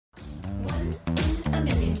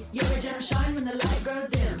gonna shine when the light grows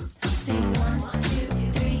dim. Sing 1,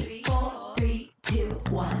 2, 3, 4, 3, 2,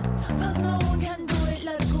 1. Cause no one can do it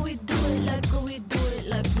like we do it, like we do it,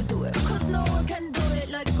 like we do it. Cause no one can do it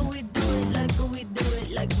like we do it, like we do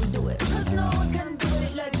it, like we do it. Cause no one can do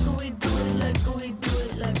it like we do it, like we do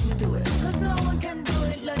it, like we do it. Cause no one can do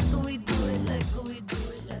it like we do it, like we do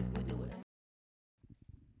it, like we do it.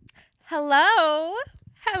 Hello.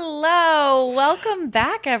 Hello. Welcome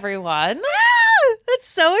back, everyone. That's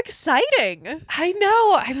so exciting. I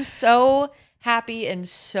know. I'm so happy and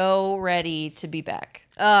so ready to be back.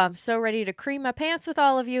 I'm so ready to cream my pants with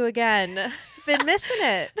all of you again. Been missing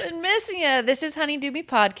it. Been missing you. This is Honey Do Me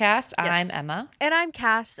Podcast. Yes. I'm Emma. And I'm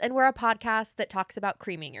Cass, and we're a podcast that talks about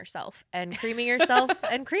creaming yourself and creaming yourself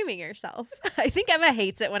and creaming yourself. I think Emma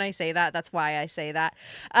hates it when I say that. That's why I say that.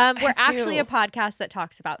 We're actually a podcast that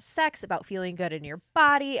talks about sex, about feeling good in your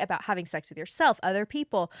body, about having sex with yourself, other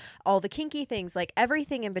people, all the kinky things, like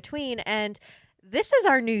everything in between. And this is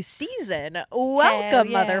our new season. Welcome,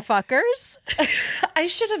 yeah. motherfuckers. I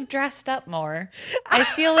should have dressed up more. I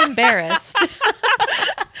feel embarrassed.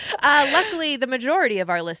 Luckily, the majority of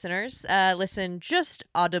our listeners listen just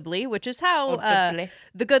audibly, which is how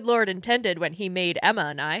the good Lord intended when he made Emma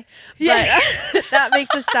and I. Yeah. But that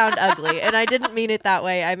makes us sound ugly. And I didn't mean it that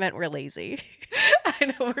way. I meant we're lazy. I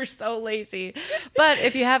know, we're so lazy. But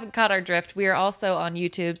if you haven't caught our drift, we are also on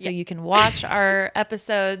YouTube, so you can watch our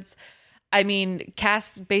episodes. I mean,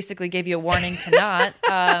 Cass basically gave you a warning to not.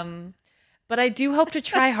 But I do hope to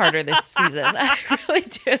try harder this season. I really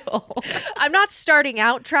do. I'm not starting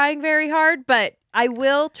out trying very hard, but I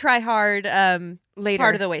will try hard Later.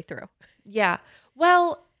 part of the way through. Yeah.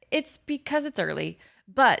 Well, it's because it's early.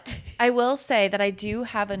 But I will say that I do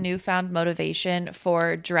have a newfound motivation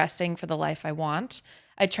for dressing for the life I want.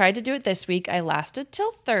 I tried to do it this week. I lasted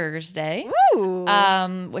till Thursday, Ooh.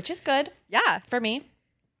 which is good. Yeah. For me.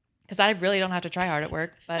 Because I really don't have to try hard at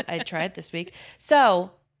work, but I tried this week.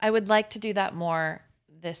 So I would like to do that more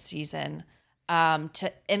this season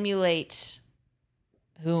to emulate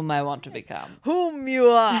whom I want to become. Whom you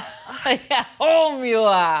are. Yeah, whom you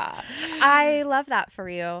are. I love that for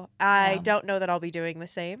you. I don't know that I'll be doing the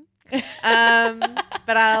same. But I'm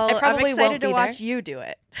probably excited won't to be watch there. you do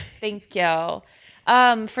it. Thank you.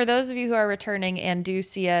 For those of you who are returning and do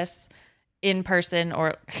see us in person,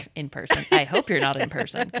 I hope you're not in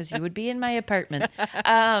person because you would be in my apartment.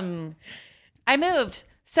 I moved.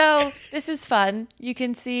 So this is fun. You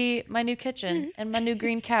can see my new kitchen and my new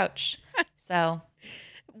green couch. So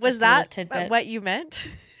Was that what you meant?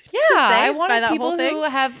 Yeah, to say I by wanted that people whole thing? who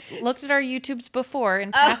have looked at our YouTubes before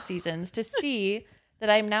in past seasons to see that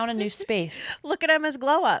I'm now in a new space. Look at Emma's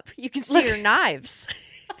glow up. You can see her knives.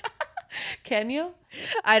 Can you?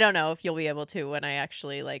 I don't know if you'll be able to when I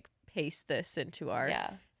actually paste this into our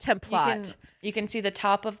template. You can see the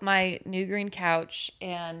top of my new green couch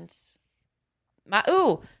and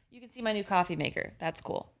you can see my new coffee maker. That's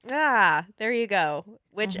cool. Ah, there you go.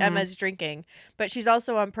 Which Emma's drinking. But she's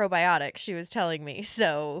also on probiotics, she was telling me.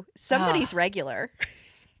 So somebody's regular.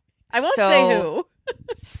 I won't say who.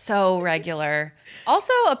 So regular.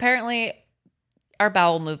 Also, apparently, our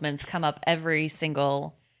bowel movements come up every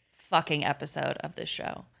single fucking episode of this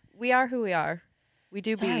show. We are who we are. We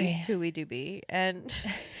do be who we do be. And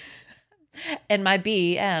my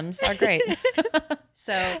BMs are great.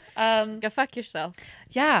 So go fuck yourself.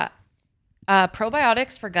 Yeah.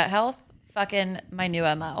 Probiotics for gut health. Fucking my new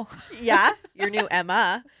MO. Yeah. Your new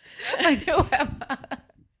Emma. My new Emma.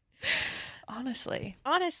 Honestly,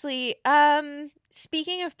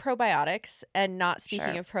 speaking of probiotics and not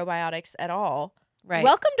speaking of probiotics at all. Right.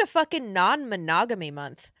 Welcome to fucking non-monogamy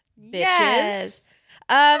month, bitches. Yes.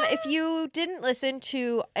 If you didn't listen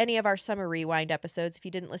to any of our summer rewind episodes, if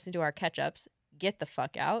you didn't listen to our catch-ups, get the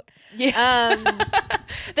fuck out. Yeah.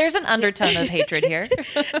 There's an undertone of hatred here.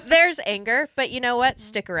 There's anger, but you know what?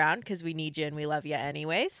 Stick around because we need you and we love you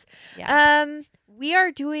anyways. Yeah. We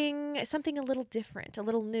are doing something a little different, a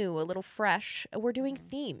little new, a little fresh. We're doing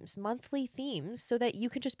themes, monthly themes, so that you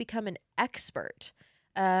can just become an expert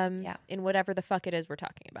in whatever the fuck it is we're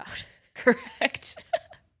talking about. Correct.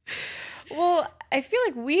 Well, I feel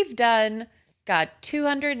like we've done,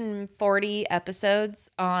 240 episodes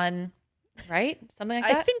on, right? Something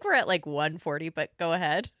like that? I think we're at 140, but go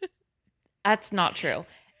ahead. That's not true.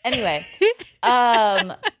 Anyway,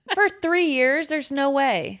 for 3 years, there's no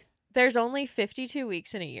way. There's only 52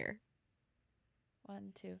 weeks in a year.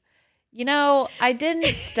 1, 2. I didn't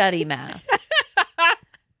study math.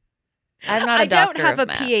 I'm not a doctor of math. I don't have a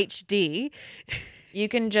PhD. You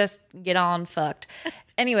can just get on fucked.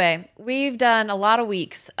 Anyway, we've done a lot of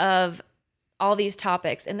weeks of all these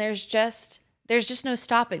topics, and there's there's just no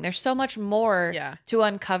stopping. There's so much more to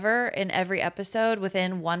uncover in every episode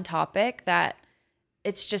within one topic that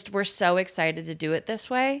it's just, we're so excited to do it this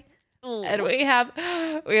way. Ooh. And we have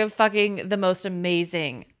fucking the most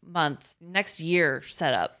amazing months next year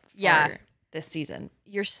set up for this season.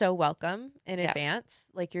 You're so welcome in advance.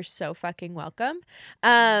 Like, you're so fucking welcome.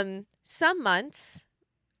 Some months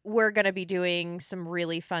we're going to be doing some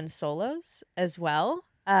really fun solos as well.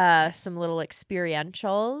 Some little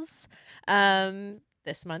experientials.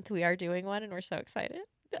 This month we are doing one and we're so excited.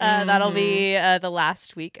 That'll be the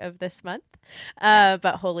last week of this month.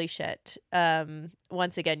 But holy shit.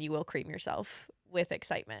 Once again, you will cream yourself with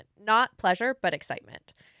excitement. Not pleasure, but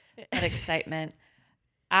excitement. But excitement.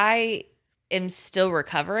 I am still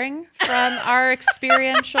recovering from our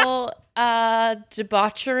experiential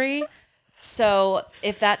debauchery. So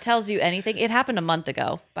if that tells you anything, it happened a month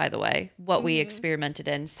ago, by the way, what we experimented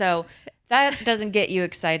in. So that doesn't get you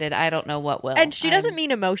excited. I don't know what will. And she doesn't mean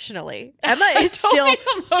emotionally. Emma is still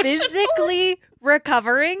physically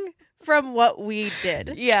recovering from what we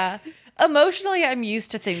did. Yeah. Emotionally, I'm used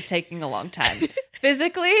to things taking a long time.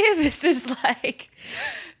 Physically, this is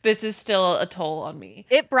still a toll on me.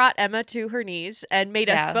 It brought Emma to her knees and made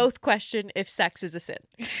us both question if sex is a sin.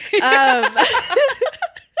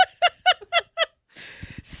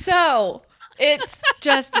 So it's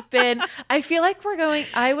just been, I feel like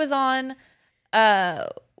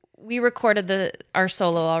we recorded our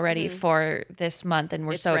solo already for this month and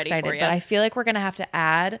we're so excited, but I feel like we're going to have to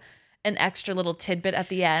add an extra little tidbit at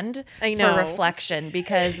the end for reflection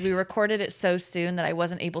because we recorded it so soon that I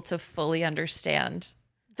wasn't able to fully understand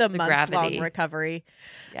the month-long recovery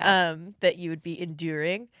that you would be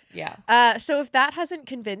enduring. Yeah. So if that hasn't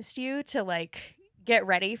convinced you to like get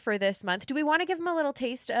ready for this month, do we want to give them a little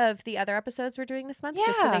taste of the other episodes we're doing this month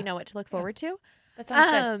just so they know what to look forward to? That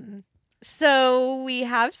sounds good. So we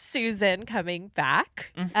have Susan coming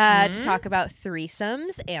back to talk about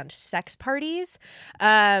threesomes and sex parties.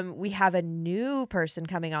 We have a new person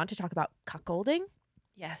coming on to talk about cuckolding.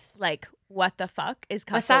 Yes. Like, what the fuck is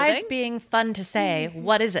cuckolding? Besides being fun to say,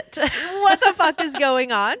 what is it? What the fuck is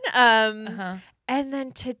going on? And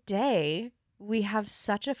then today we have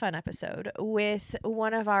such a fun episode with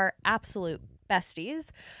one of our absolute besties,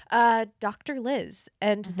 Dr. Liz.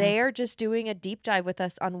 And they are just doing a deep dive with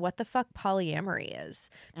us on what the fuck polyamory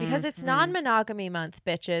is. Because it's non-monogamy month,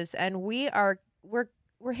 bitches. And we're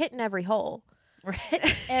hitting every hole. We're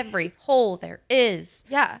hitting every hole there is.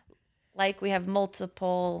 Yeah. Like we have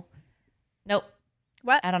multiple. Nope.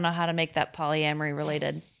 What? I don't know how to make that polyamory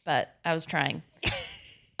related, but I was trying.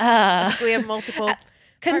 We have multiple.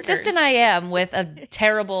 Consistent partners. I am with a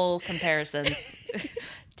terrible comparisons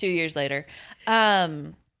 2 years later.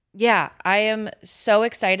 Yeah, I am so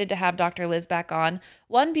excited to have Dr. Liz back on.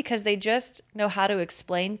 One, because they just know how to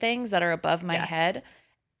explain things that are above my head.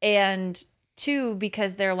 And two,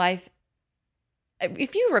 because their life,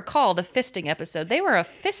 if you recall the fisting episode, they were a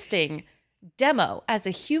fisting demo as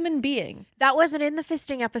a human being. That wasn't in the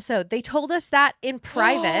fisting episode. They told us that in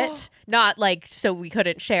private, not like so we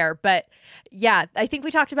couldn't share. But yeah, I think we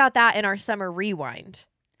talked about that in our summer rewind,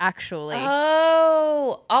 actually.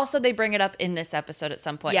 Oh, also they bring it up in this episode at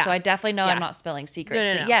some point. Yeah. So I definitely know I'm not spilling secrets.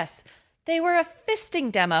 No. But yes, they were a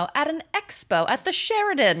fisting demo at an expo at the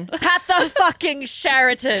Sheraton. At the fucking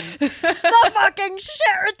Sheraton. The fucking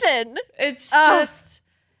Sheraton.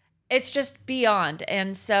 It's just beyond.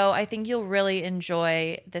 And so I think you'll really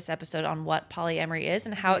enjoy this episode on what polyamory is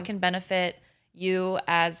and how it can benefit you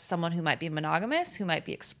as someone who might be monogamous, who might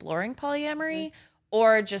be exploring polyamory,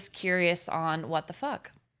 or just curious on what the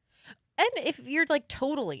fuck. And if you're like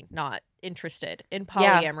totally not interested in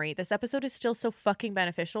polyamory, this episode is still so fucking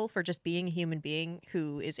beneficial for just being a human being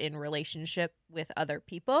who is in relationship with other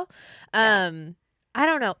people. I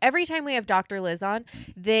don't know. Every time we have Dr. Liz on,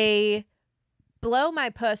 they blow my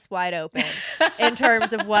puss wide open in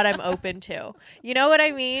terms of what I'm open to. You know what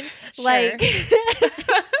I mean? Sure. Like,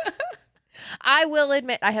 I will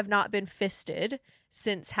admit I have not been fisted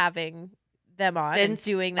since having them on and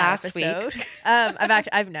doing that last episode. Week.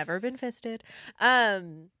 I've never been fisted.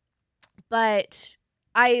 But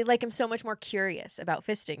I am so much more curious about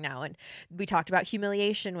fisting now. And we talked about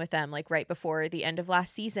humiliation with them like right before the end of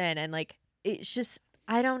last season. And like, it's just,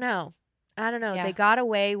 I don't know. Yeah. They got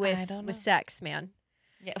away with sex, man.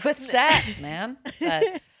 Yeah, with sex, man.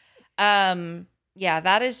 But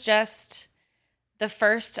that is just the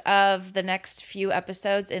first of the next few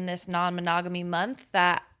episodes in this non-monogamy month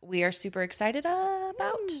that we are super excited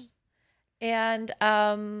about. And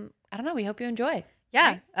I don't know, we hope you enjoy.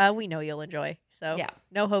 Yeah, right? We know you'll enjoy. So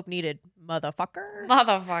no hope needed, motherfuckers.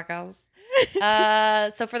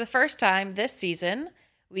 So for the first time this season,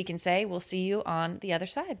 we can say we'll see you on the other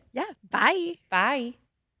side. Yeah. Bye. Bye.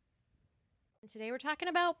 Today we're talking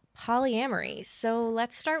about polyamory. So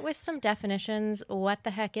let's start with some definitions. What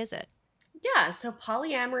the heck is it? Yeah, so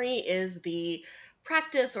polyamory is the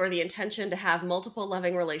practice or the intention to have multiple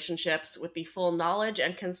loving relationships with the full knowledge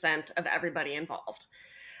and consent of everybody involved.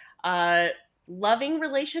 Loving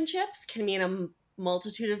relationships can mean a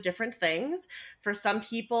multitude of different things. For some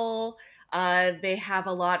people, they have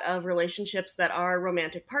a lot of relationships that are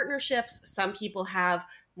romantic partnerships. Some people have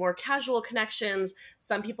more casual connections.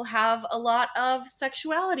 Some people have a lot of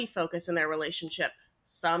sexuality focus in their relationship.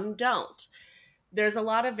 Some don't. There's a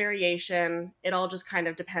lot of variation. It all just kind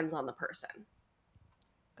of depends on the person.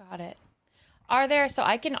 Got it. So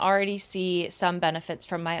I can already see some benefits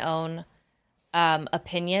from my own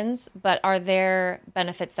opinions, but are there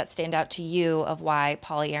benefits that stand out to you of why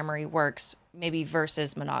polyamory works, maybe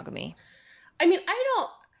versus monogamy? I mean,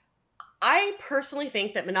 I personally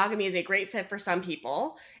think that monogamy is a great fit for some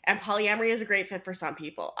people and polyamory is a great fit for some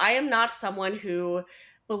people. I am not someone who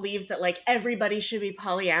believes that like everybody should be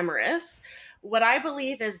polyamorous. What I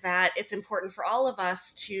believe is that it's important for all of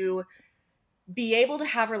us to be able to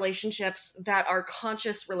have relationships that are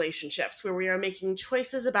conscious relationships where we are making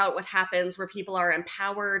choices about what happens, where people are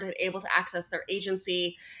empowered and able to access their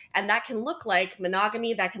agency. And that can look like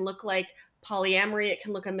monogamy, that can look like polyamory, it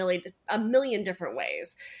can look a million different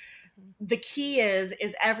ways. The key is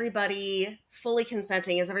everybody fully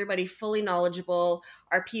consenting? Is everybody fully knowledgeable?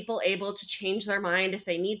 Are people able to change their mind if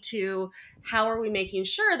they need to? How are we making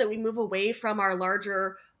sure that we move away from our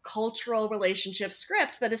larger cultural relationship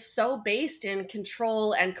script that is so based in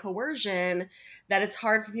control and coercion that it's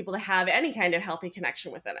hard for people to have any kind of healthy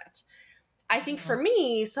connection within it? I think for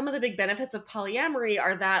me, some of the big benefits of polyamory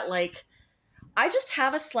are that like, I just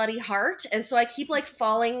have a slutty heart. And so I keep like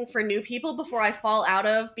falling for new people before I fall out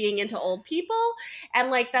of being into old people. And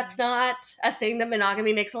like, that's not a thing that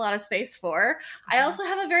monogamy makes a lot of space for. I also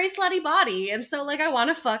have a very slutty body. And so like, I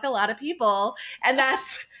want to fuck a lot of people. And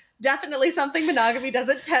that's definitely something monogamy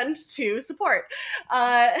doesn't tend to support.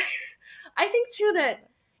 I think too that,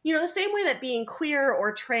 you know, the same way that being queer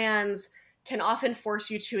or trans can often force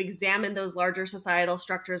you to examine those larger societal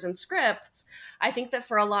structures and scripts, I think that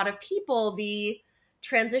for a lot of people, the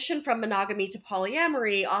transition from monogamy to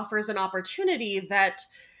polyamory offers an opportunity that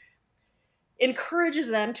encourages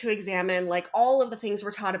them to examine like all of the things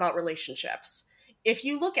we're taught about relationships. If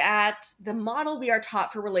you look at the model we are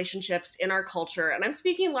taught for relationships in our culture, and I'm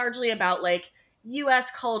speaking largely about like US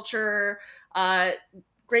culture,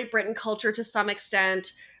 Great Britain culture to some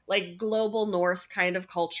extent, like global north kind of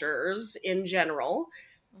cultures in general,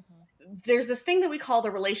 there's this thing that we call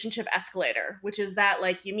the relationship escalator, which is that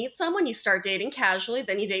like you meet someone, you start dating casually,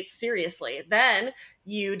 then you date seriously. Then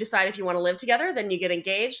you decide if you want to live together, then you get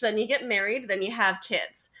engaged, then you get married, then you have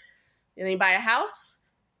kids. And then you buy a house,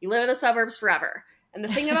 you live in the suburbs forever. And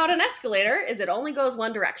the thing about an escalator is it only goes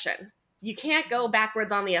one direction. You can't go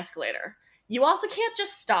backwards on the escalator. You also can't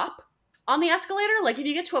just stop on the escalator. Like if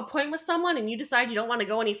you get to a point with someone and you decide you don't want to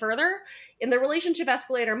go any further, in the relationship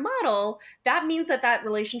escalator model, that means that that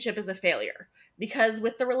relationship is a failure. Because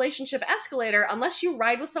with the relationship escalator, unless you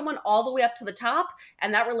ride with someone all the way up to the top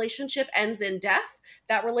and that relationship ends in death,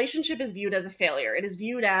 that relationship is viewed as a failure. It is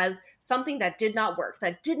viewed as something that did not work,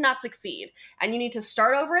 that did not succeed. And you need to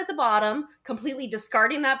start over at the bottom, completely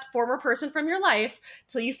discarding that former person from your life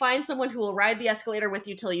till you find someone who will ride the escalator with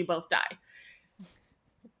you till you both die.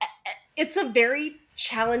 It's a very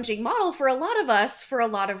challenging model for a lot of us for a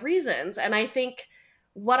lot of reasons. And I think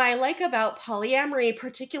what I like about polyamory,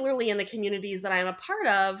 particularly in the communities that I'm a part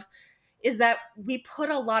of, is that we put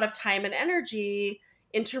a lot of time and energy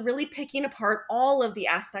into really picking apart all of the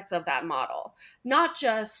aspects of that model. Not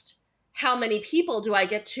just how many people do I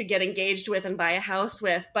get to get engaged with and buy a house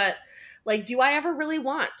with, but like, do I ever really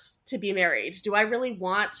want to be married? Do I really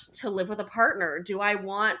want to live with a partner? Do I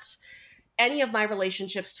want any of my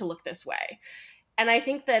relationships to look this way? And I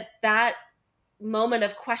think that that moment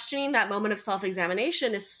of questioning, that moment of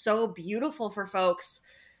self-examination is so beautiful for folks,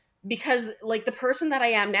 because like the person that I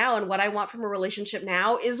am now and what I want from a relationship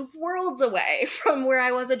now is worlds away from where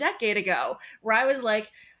I was a decade ago, where I was like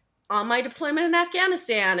on my deployment in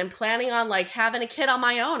Afghanistan and planning on like having a kid on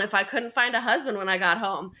my own if I couldn't find a husband when I got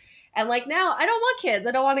home. And like now I don't want kids.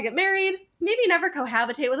 I don't want to get married, maybe never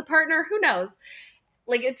cohabitate with a partner. Who knows?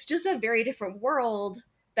 Like, it's just a very different world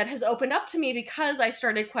that has opened up to me because I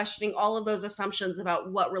started questioning all of those assumptions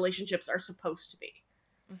about what relationships are supposed to be.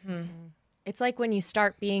 Mm-hmm. It's like when you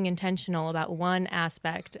start being intentional about one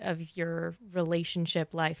aspect of your relationship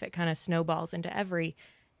life, it kind of snowballs into every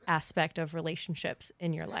aspect of relationships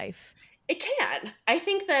in your life. It can. I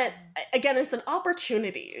think that, again, it's an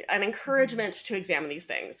opportunity, an encouragement to examine these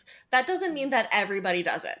things. That doesn't mean that everybody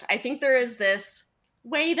does it. I think there is this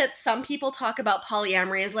way that some people talk about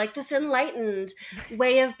polyamory as like this enlightened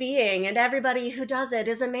way of being, and everybody who does it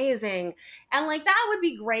is amazing. And like, that would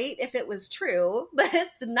be great if it was true, but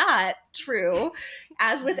it's not true.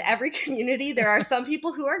 As with every community, there are some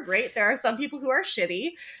people who are great. There are some people who are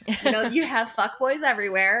shitty. You know, you have fuckboys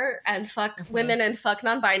everywhere, and fuck women and fuck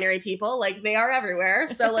non-binary people. Like, they are everywhere.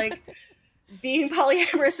 So like, being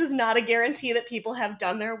polyamorous is not a guarantee that people have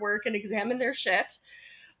done their work and examined their shit.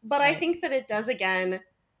 But right. I think that it does, again,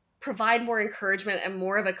 provide more encouragement and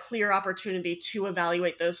more of a clear opportunity to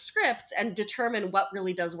evaluate those scripts and determine what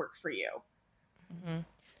really does work for you. No,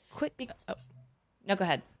 go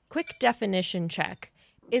ahead. Quick definition check.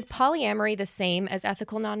 Is polyamory the same as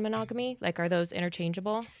ethical non-monogamy? Like, are those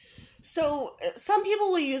interchangeable? So some people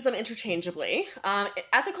will use them interchangeably.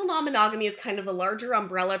 Ethical non-monogamy is kind of the larger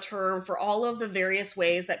umbrella term for all of the various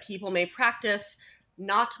ways that people may practice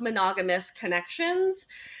not monogamous connections.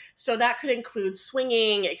 So that could include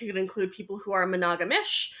swinging. It could include people who are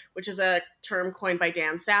monogamish, which is a term coined by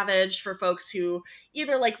Dan Savage for folks who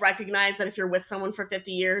either like recognize that if you're with someone for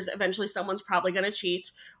 50 years, eventually someone's probably going to cheat,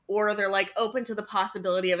 or they're like open to the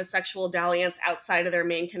possibility of a sexual dalliance outside of their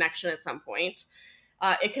main connection at some point.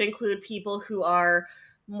 It could include people who are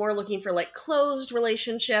more looking for like closed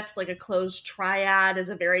relationships, like a closed triad is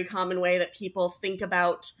a very common way that people think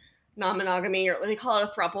about non-monogamy, or they call it a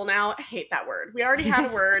throuple now. I hate that word. We already had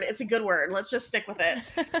a word. It's a good word. Let's just stick with it.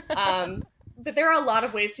 But there are a lot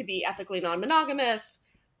of ways to be ethically non-monogamous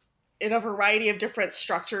in a variety of different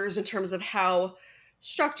structures in terms of how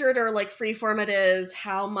structured or like freeform it is,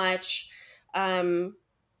 how much kind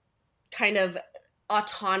of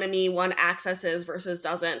autonomy one accesses versus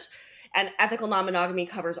doesn't. And ethical non-monogamy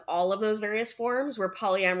covers all of those various forms, where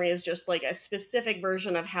polyamory is just like a specific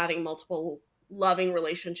version of having multiple loving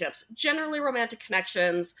relationships, generally romantic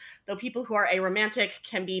connections, though people who are aromantic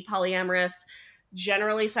can be polyamorous.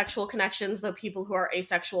 Generally sexual connections, though people who are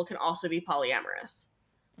asexual can also be polyamorous.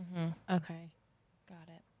 Okay. Got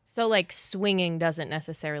it. So like swinging doesn't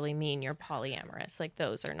necessarily mean you're polyamorous. Like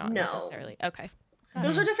those are not necessarily. Okay.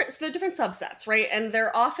 Those are different. So they're different subsets, right? And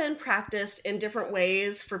they're often practiced in different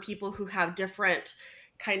ways for people who have different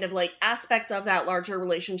kind of like aspects of that larger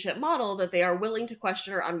relationship model that they are willing to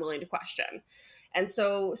question or unwilling to question. And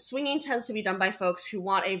so swinging tends to be done by folks who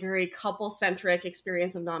want a very couple-centric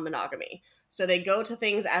experience of non-monogamy. So they go to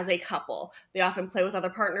things as a couple. They often play with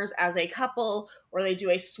other partners as a couple, or they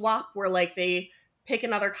do a swap where like they pick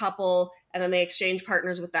another couple and then they exchange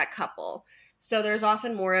partners with that couple. So there's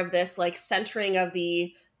often more of this like centering of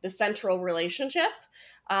the central relationship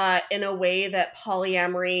in a way that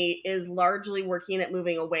polyamory is largely working at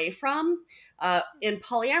moving away from. In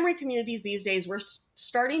polyamory communities these days, we're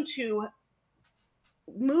starting to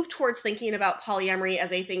move towards thinking about polyamory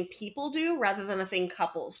as a thing people do rather than a thing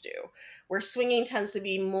couples do, where swinging tends to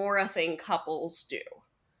be more a thing couples do.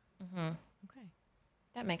 Okay.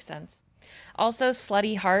 That makes sense. Also,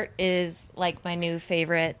 slutty heart is like my new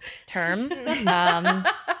favorite term.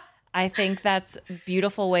 I think that's a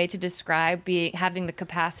beautiful way to describe having the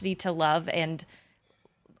capacity to love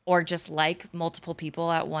or just like multiple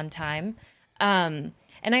people at one time. And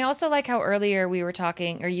I also like how earlier we were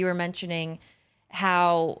talking, or you were mentioning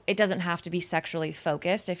how it doesn't have to be sexually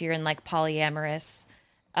focused if you're in like polyamorous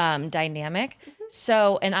dynamic.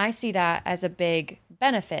 So, and I see that as a big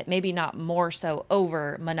benefit, maybe not more so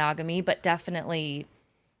over monogamy, but definitely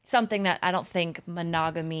something that I don't think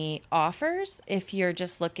monogamy offers if you're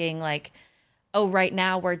just looking like, oh, right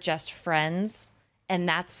now we're just friends and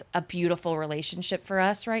that's a beautiful relationship for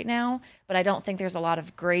us right now. But I don't think there's a lot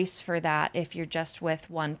of grace for that if you're just with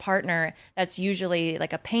one partner. That's usually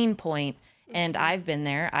like a pain point. And I've been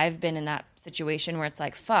there. I've been in that situation where it's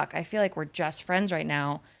like, fuck, I feel like we're just friends right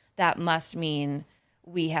now. That must mean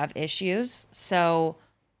we have issues. So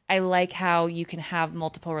I like how you can have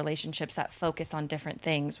multiple relationships that focus on different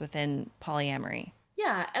things within polyamory.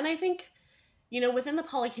 Yeah, and I think, within the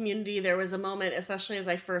poly community, there was a moment, especially as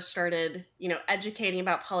I first started, educating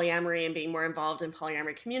about polyamory and being more involved in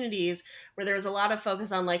polyamory communities, where there was a lot of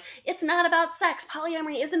focus on like, it's not about sex.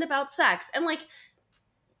 Polyamory isn't about sex. And like,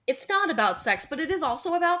 it's not about sex, but it is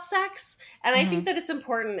also about sex. And I think that it's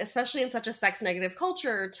important, especially in such a sex negative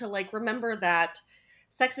culture, to like remember that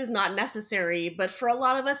sex is not necessary, but for a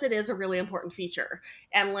lot of us, it is a really important feature.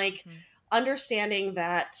 And like understanding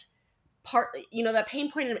that that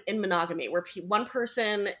pain point in monogamy, where one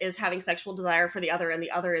person is having sexual desire for the other and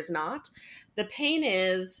the other is not, the pain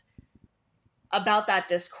is about that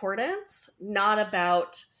discordance, not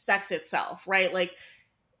about sex itself, right? Like,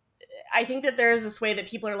 I think that there's this way that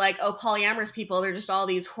people are like, oh, polyamorous people, they're just all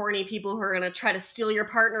these horny people who are going to try to steal your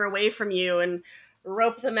partner away from you and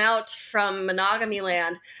rope them out from monogamy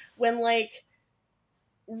land. When, like,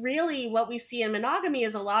 really what we see in monogamy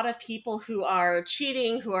is a lot of people who are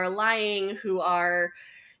cheating, who are lying, who are,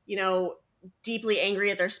 you know, deeply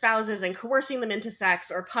angry at their spouses and coercing them into sex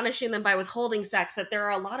or punishing them by withholding sex, that there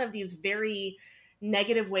are a lot of these very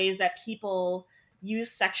negative ways that people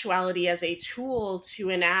use sexuality as a tool to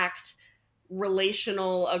enact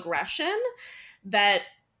relational aggression that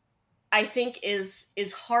I think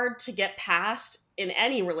is hard to get past in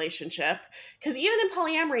any relationship. Because even in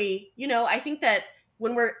polyamory, you know, I think that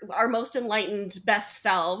when we're our most enlightened best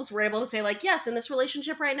selves, we're able to say, like, yes, in this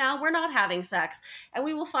relationship right now, we're not having sex, and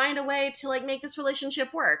we will find a way to, like, make this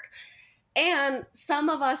relationship work. And some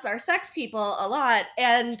of us are sex people a lot,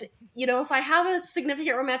 and, you know, if I have a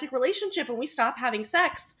significant romantic relationship and we stop having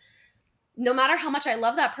sex, no matter how much I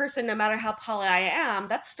love that person, no matter how poly I am,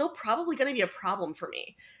 that's still probably going to be a problem for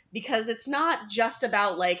me. Because it's not just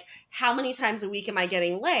about, like, how many times a week am I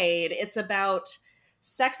getting laid? It's about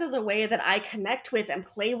sex as a way that I connect with and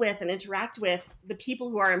play with and interact with the people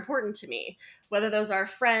who are important to me, whether those are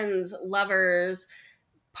friends, lovers,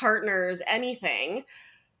 partners, anything.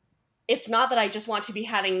 It's not that I just want to be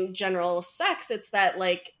having general sex. It's that,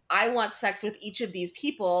 like, I want sex with each of these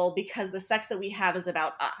people because the sex that we have is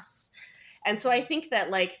about us. And so I think that,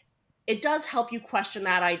 like, it does help you question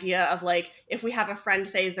that idea of, like, if we have a friend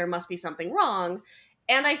phase, there must be something wrong.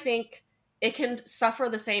 And I think it can suffer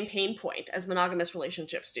the same pain point as monogamous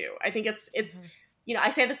relationships do. I think it's you know, I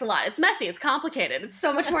say this a lot. It's messy. It's complicated. It's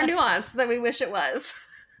so much more nuanced than we wish it was.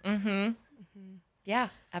 Yeah,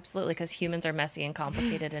 absolutely. Because humans are messy and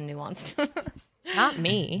complicated and nuanced. Not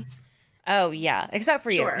me. Oh, yeah. Except for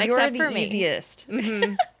you. Sure. You're Except the for me. easiest.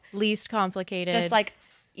 Least complicated. Just like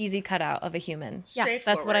easy cutout of a human. yeah,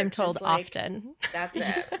 that's what I'm Straightforward, told just like, often. That's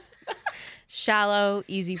it. Shallow,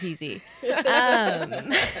 easy peasy.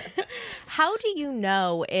 How do you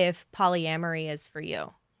know if polyamory is for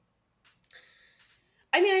you?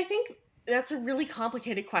 I mean, I think that's a really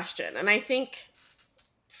complicated question. And I think,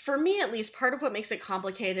 for me at least, part of what makes it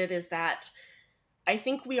complicated is that I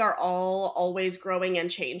think we are all always growing and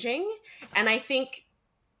changing. And I think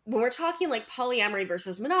when we're talking like polyamory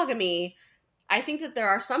versus monogamy, I think that there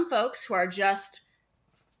are some folks who are just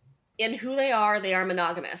in who they are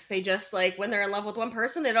monogamous. They just, like, when they're in love with one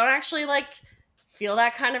person, they don't actually, like, feel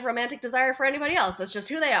that kind of romantic desire for anybody else. That's just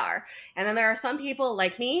who they are. And then there are some people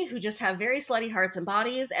like me who just have very slutty hearts and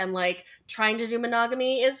bodies, and, like, trying to do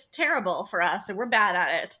monogamy is terrible for us and we're bad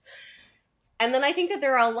at it. And then I think that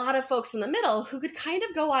there are a lot of folks in the middle who could kind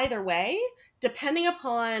of go either way, depending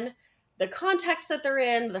upon the context that they're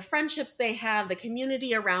in, the friendships they have, the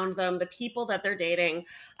community around them, the people that they're dating.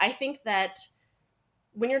 I think that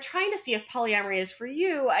when you're trying to see if polyamory is for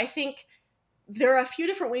you, I think there are a few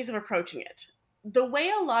different ways of approaching it. The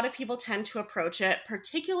way a lot of people tend to approach it,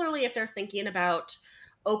 particularly if they're thinking about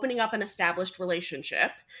opening up an established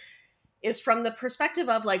relationship, is from the perspective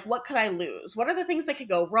of, like, what could I lose? What are the things that could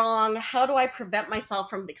go wrong? How do I prevent myself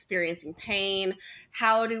from experiencing pain?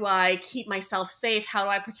 How do I keep myself safe? How do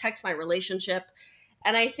I protect my relationship?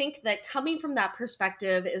 And I think that coming from that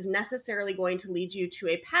perspective is necessarily going to lead you to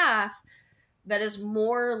a path that is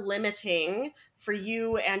more limiting for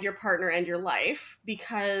you and your partner and your life,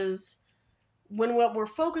 because when what we're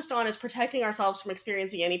focused on is protecting ourselves from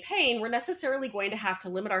experiencing any pain, we're necessarily going to have to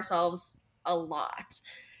limit ourselves a lot.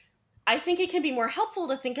 I think it can be more helpful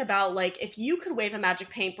to think about, like, if you could wave a magic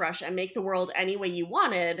paintbrush and make the world any way you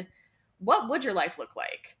wanted, what would your life look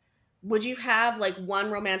like? Would you have, like,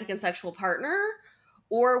 one romantic and sexual partner?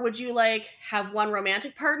 Or would you, like, have one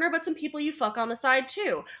romantic partner, but some people you fuck on the side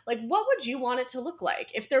too? Like, what would you want it to look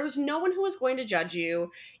like? If there was no one who was going to judge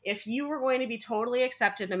you, if you were going to be totally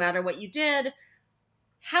accepted no matter what you did,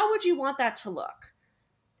 how would you want that to look?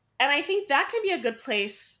 And I think that can be a good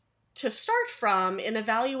place to start from in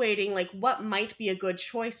evaluating, like, what might be a good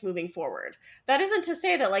choice moving forward. That isn't to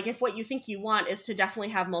say that, like, if what you think you want is to definitely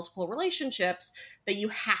have multiple relationships, that you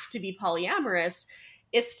have to be polyamorous.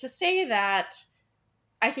 It's to say that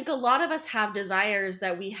I think a lot of us have desires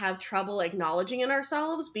that we have trouble acknowledging in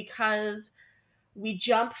ourselves because we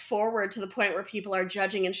jump forward to the point where people are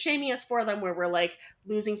judging and shaming us for them, where we're, like,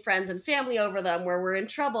 losing friends and family over them, where we're in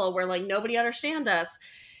trouble, where, like, nobody understands us.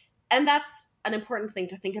 And that's an important thing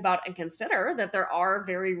to think about and consider, that there are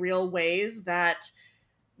very real ways that,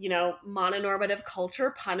 you know, mononormative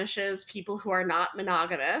culture punishes people who are not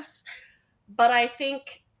monogamous. But I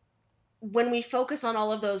think when we focus on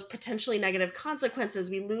all of those potentially negative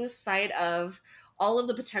consequences, we lose sight of all of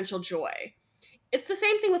the potential joy. it's the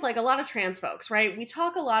same thing with like a lot of trans folks, right? We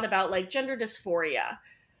talk a lot about like gender dysphoria,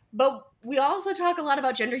 but we also talk a lot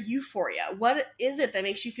about gender euphoria. What is it that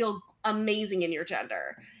makes you feel amazing in your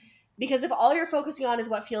gender? Because if all you're focusing on is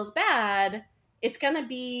what feels bad, it's going to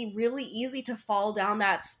be really easy to fall down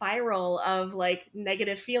that spiral of like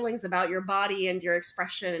negative feelings about your body and your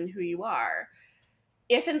expression and who you are.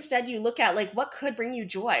 If instead you look at like what could bring you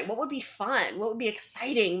joy, what would be fun, what would be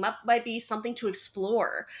exciting, what might be something to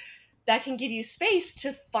explore, that can give you space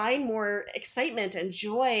to find more excitement and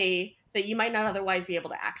joy that you might not otherwise be able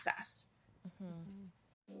to access.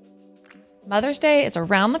 Mother's Day is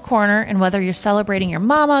around the corner, and whether you're celebrating your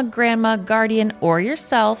mama, grandma, guardian, or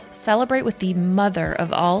yourself, celebrate with the mother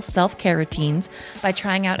of all self-care routines by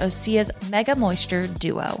trying out Osea's Mega Moisture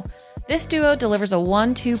Duo. This duo delivers a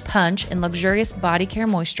 1-2 punch in luxurious body care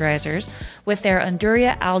moisturizers with their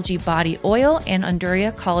Unduria Algae Body Oil and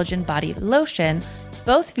Unduria Collagen Body Lotion,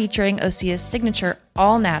 both featuring Osea's signature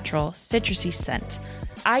all-natural citrusy scent.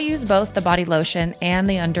 I use both the body lotion and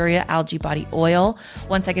the Unduria Algae Body Oil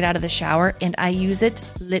once I get out of the shower, and I use it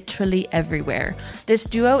literally everywhere. This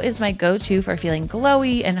duo is my go-to for feeling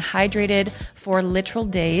glowy and hydrated for literal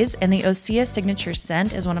days, and the Osea signature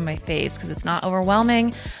scent is one of my faves because it's not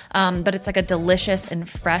overwhelming, but it's like a delicious and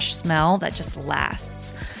fresh smell that just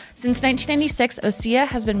lasts. Since 1996, Osea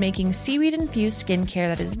has been making seaweed-infused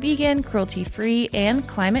skincare that is vegan, cruelty-free, and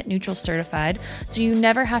climate-neutral certified, so you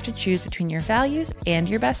never have to choose between your values and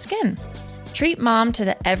your best skin. Treat mom to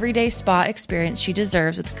the everyday spa experience she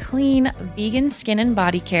deserves with clean, vegan skin and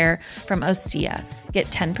body care from Osea. Get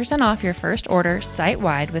 10% off your first order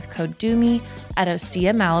site-wide with code DOOMY at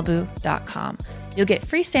OseaMalibu.com. You'll get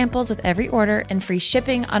free samples with every order and free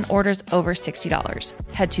shipping on orders over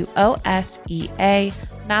 $60. Head to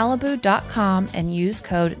OSEAMalibu.com and use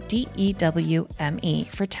code DEWME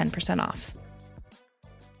for 10% off.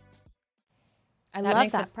 I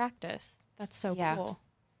love that practice. That's so cool.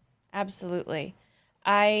 Absolutely.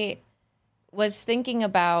 I was thinking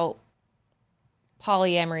about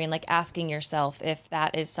polyamory and like asking yourself if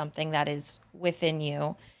that is something that is within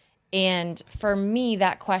you. And for me,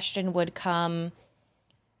 that question would come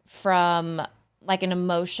from like an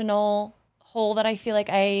emotional hole that I feel like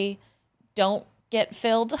I don't get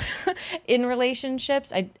filled in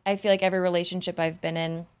relationships. I feel like every relationship I've been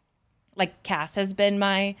in, like Cass has been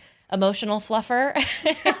my emotional fluffer.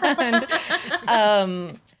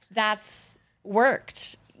 And that's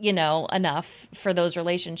worked, enough for those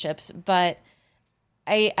relationships. But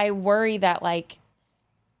I worry that like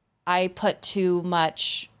I put too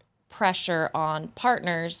much pressure on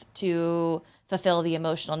partners to fulfill the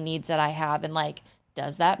emotional needs that I have. And like,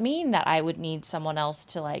 does that mean that I would need someone else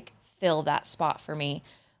to like fill that spot for me?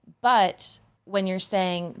 But when you're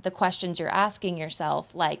saying the questions you're asking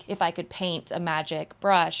yourself, like if I could paint a magic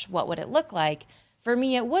brush, what would it look like? For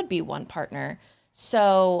me, it would be one partner.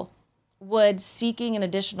 So would seeking an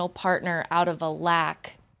additional partner out of a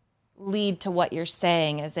lack lead to what you're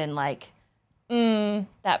saying, as in like,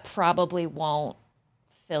 that probably won't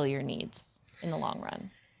fill your needs in the long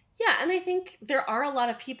run? Yeah, and I think there are a lot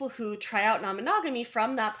of people who try out non-monogamy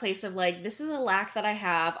from that place of like, this is a lack that I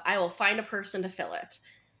have, I will find a person to fill it.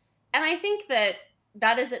 And I think that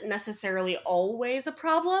isn't necessarily always a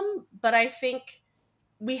problem, but I think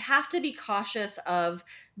we have to be cautious of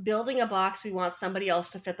building a box we want somebody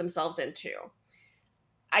else to fit themselves into.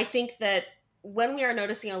 I think that when we are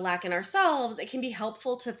noticing a lack in ourselves, it can be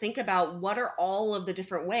helpful to think about what are all of the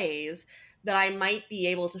different ways that I might be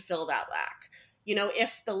able to fill that lack.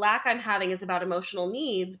 If the lack I'm having is about emotional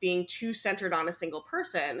needs being too centered on a single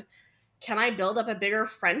person, can I build up a bigger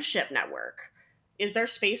friendship network? Is there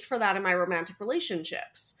space for that in my romantic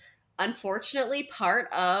relationships? Unfortunately,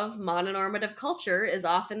 part of mononormative culture is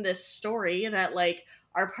often this story that like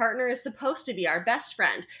our partner is supposed to be our best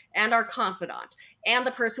friend and our confidant and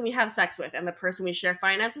the person we have sex with and the person we share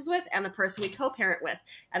finances with and the person we co-parent with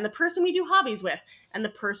and the person we do hobbies with and the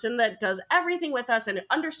person that does everything with us and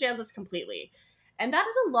understands us completely. And that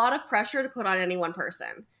is a lot of pressure to put on any one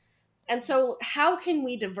person. And so how can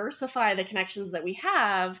we diversify the connections that we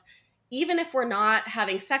have, even if we're not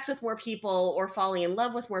having sex with more people or falling in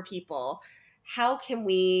love with more people? How can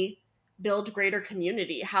we build greater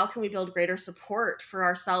community? How can we build greater support for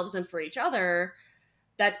ourselves and for each other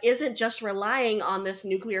that isn't just relying on this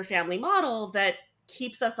nuclear family model that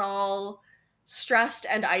keeps us all stressed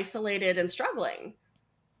and isolated and struggling?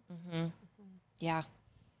 Mm-hmm. Yeah,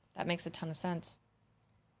 that makes a ton of sense.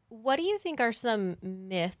 What do you think are some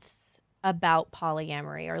myths about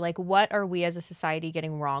polyamory, or like what are we as a society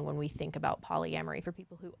getting wrong when we think about polyamory for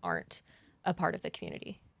people who aren't a part of the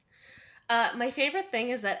community? My favorite thing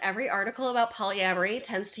is that every article about polyamory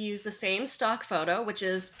tends to use the same stock photo, which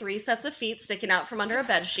is 3 sets of feet sticking out from under a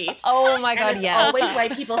bed sheet. Oh my God, and it's yes. always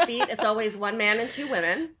white people feet. It's always 1 man and 2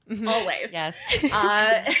 women. Always. Yes.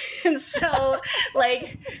 And so,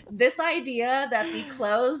 like, this idea that the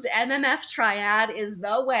closed MMF triad is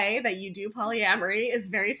the way that you do polyamory is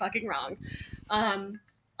very fucking wrong.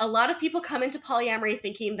 A lot of people come into polyamory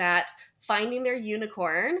thinking that finding their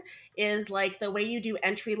unicorn is like the way you do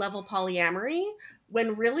entry-level polyamory,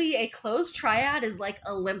 when really a closed triad is like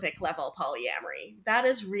Olympic level polyamory. That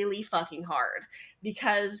is really fucking hard,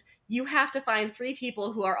 because you have to find 3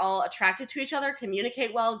 people who are all attracted to each other,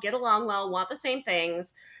 communicate well, get along well, want the same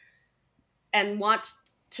things, and want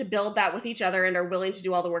to build that with each other and are willing to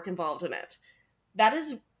do all the work involved in it. That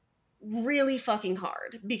is really fucking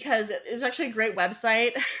hard, because there's actually a great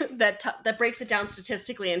website that breaks it down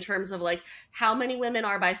statistically in terms of like how many women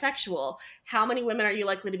are bisexual, how many women are you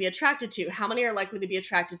likely to be attracted to, how many are likely to be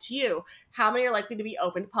attracted to you, how many are likely to be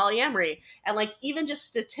open to polyamory, and like even just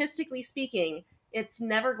statistically speaking, it's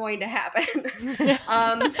never going to happen.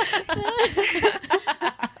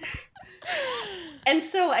 And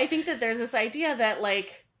so I think that there's this idea that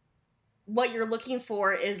like what you're looking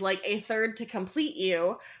for is like a third to complete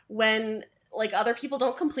you, when like other people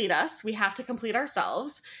don't complete us. We have to complete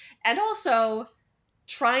ourselves. And also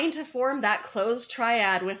trying to form that closed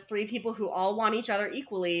triad with 3 people who all want each other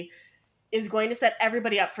equally is going to set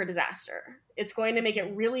everybody up for disaster. It's going to make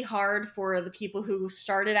it really hard for the people who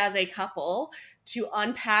started as a couple to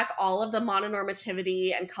unpack all of the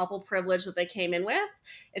mononormativity and couple privilege that they came in with.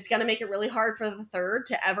 It's going to make it really hard for the third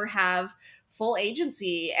to ever have full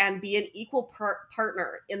agency and be an equal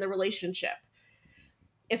partner in the relationship.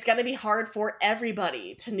 It's going to be hard for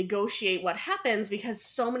everybody to negotiate what happens, because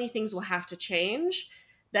so many things will have to change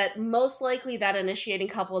that most likely that initiating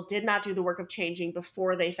couple did not do the work of changing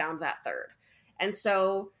before they found that third. And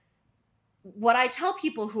so what I tell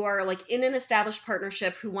people who are like in an established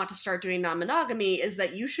partnership who want to start doing non-monogamy is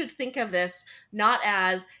that you should think of this not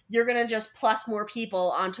as you're going to just plus more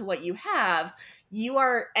people onto what you have. You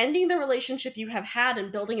are ending the relationship you have had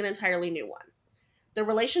and building an entirely new one. The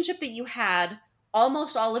relationship that you had,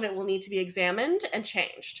 almost all of it will need to be examined and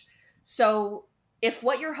changed. So if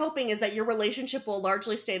what you're hoping is that your relationship will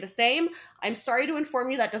largely stay the same, I'm sorry to inform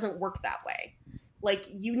you that doesn't work that way. Like,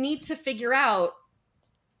 you need to figure out,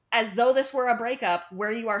 as though this were a breakup,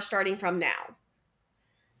 where you are starting from now.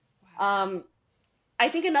 Wow. I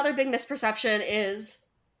think another big misperception is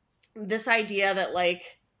this idea that,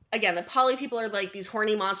 like, again, the poly people are like these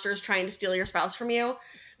horny monsters trying to steal your spouse from you.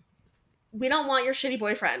 We don't want your shitty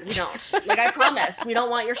boyfriend. We don't. Like, I promise, we don't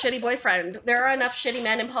want your shitty boyfriend. There are enough shitty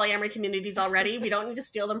men in polyamory communities already. We don't need to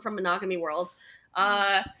steal them from monogamy world.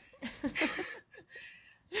 And,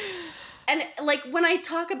 like, when I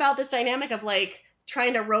talk about this dynamic of, like,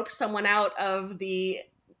 trying to rope someone out of the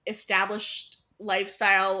established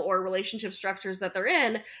lifestyle or relationship structures that they're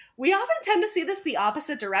in, we often tend to see this the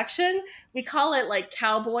opposite direction. We call it like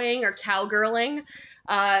cowboying or cowgirling,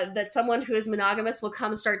 that someone who is monogamous will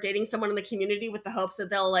come start dating someone in the community with the hopes that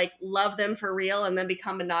they'll like love them for real and then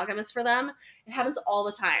become monogamous for them. It happens all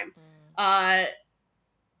the time.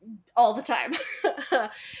 All the time.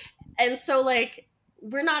 And so like,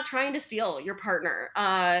 we're not trying to steal your partner.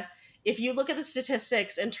 If you look at the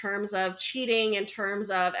statistics in terms of cheating, in terms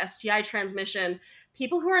of STI transmission,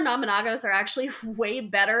 people who are non-monogamous are actually way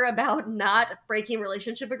better about not breaking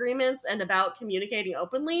relationship agreements and about communicating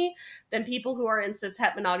openly than people who are in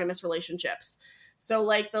cis-het monogamous relationships. So,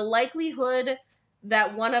 like, the likelihood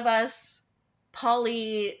that one of us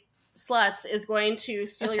poly sluts is going to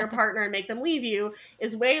steal your partner and make them leave you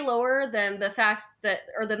is way lower than the fact that,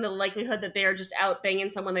 or than the likelihood that they are just out banging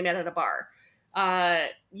someone they met at a bar.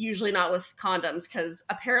 Usually not with condoms, because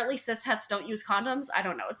apparently cis-hets don't use condoms. I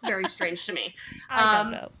don't know. It's very strange to me. I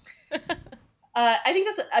don't know. I think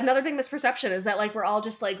that's another big misperception, is that like we're all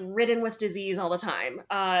just like ridden with disease all the time.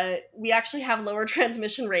 We actually have lower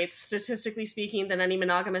transmission rates, statistically speaking, than any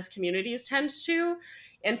monogamous communities tend to,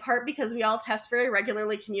 in part because we all test very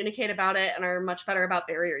regularly, communicate about it, and are much better about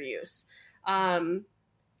barrier use.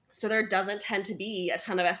 So there doesn't tend to be a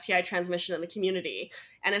ton of STI transmission in the community.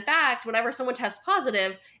 And in fact, whenever someone tests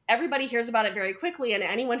positive, everybody hears about it very quickly, and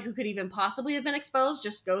anyone who could even possibly have been exposed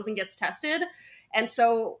just goes and gets tested. And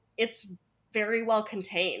so it's very well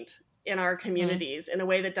contained in our communities in a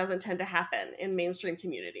way that doesn't tend to happen in mainstream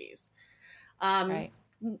communities. Right.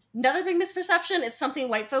 Another big misperception, it's something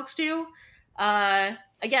white folks do. Again,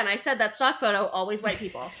 I said that stock photo, always white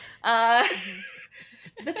people.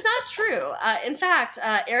 That's not true. In fact,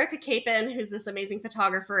 Erica Capon, who's this amazing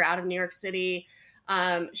photographer out of New York City,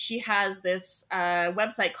 She has this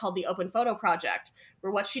website called the Open Photo Project,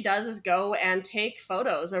 where what she does is go and take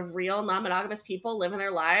photos of real non-monogamous people living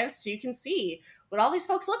their lives so you can see what all these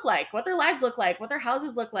folks look like, what their lives look like, what their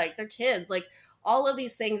houses look like, their kids, like all of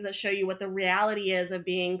these things that show you what the reality is of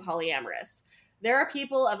being polyamorous. There are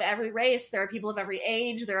people of every race, there are people of every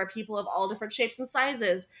age, there are people of all different shapes and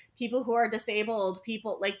sizes, people who are disabled,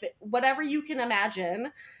 people like whatever you can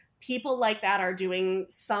imagine, people like that are doing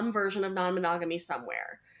some version of non-monogamy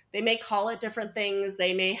somewhere. They may call it different things,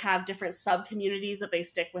 they may have different sub-communities that they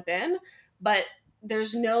stick within, but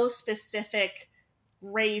there's no specific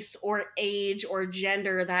race or age or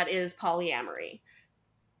gender that is polyamory.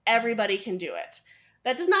 Everybody can do it.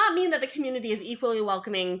 That does not mean that the community is equally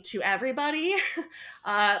welcoming to everybody.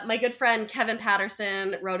 My good friend Kevin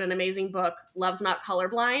Patterson wrote an amazing book, Love's Not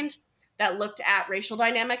Colorblind, that looked at racial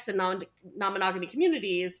dynamics in non-monogamy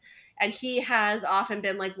communities. And he has often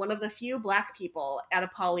been like one of the few Black people at a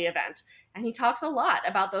poly event. And he talks a lot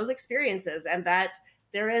about those experiences and that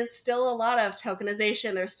there is still a lot of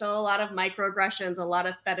tokenization. There's still a lot of microaggressions, a lot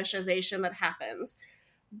of fetishization that happens.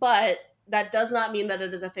 But that does not mean that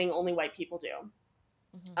it is a thing only white people do.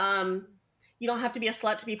 Mm-hmm. You don't have to be a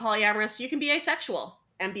slut to be polyamorous. You can be asexual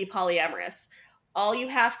and be polyamorous. All you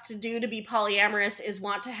have to do to be polyamorous is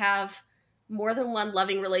want to have more than one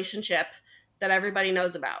loving relationship that everybody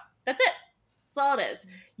knows about. That's it. That's all it is.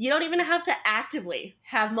 You don't even have to actively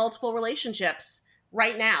have multiple relationships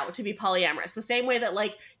right now to be polyamorous. The same way that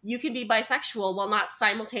like you can be bisexual while not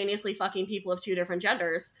simultaneously fucking people of two different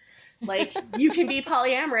genders. Like you can be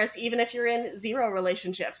polyamorous even if you're in 0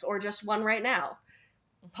 relationships or just one right now.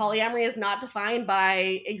 Polyamory is not defined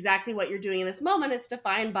by exactly what you're doing in this moment. It's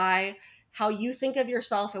defined by how you think of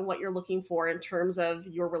yourself and what you're looking for in terms of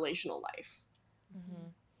your relational life. Mm-hmm.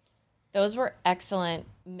 Those were excellent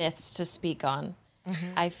myths to speak on. Mm-hmm.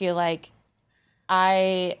 I feel like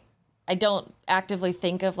I don't actively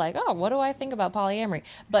think of like, oh, what do I think about polyamory?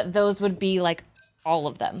 But those would be like all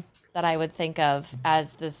of them that I would think of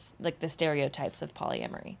as this, like the stereotypes of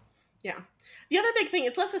polyamory. Yeah. The other big thing,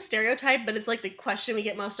 it's less a stereotype, but it's like the question we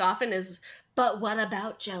get most often is, but what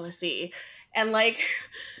about jealousy? And like,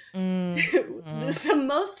 the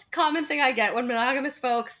most common thing I get when monogamous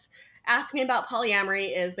folks ask me about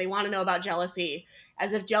polyamory is they want to know about jealousy,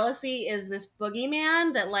 as if jealousy is this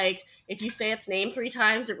boogeyman that like, if you say its name 3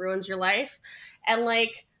 times, it ruins your life. And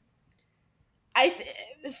like,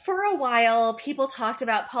 for a while, people talked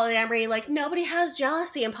about polyamory like nobody has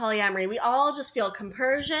jealousy in polyamory. We all just feel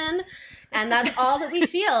compersion, and that's all that we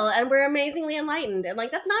feel, and we're amazingly enlightened. And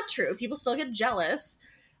like that's not true. People still get jealous,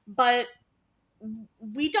 but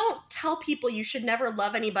we don't tell people you should never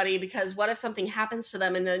love anybody because what if something happens to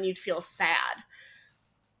them and then you'd feel sad?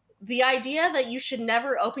 The idea that you should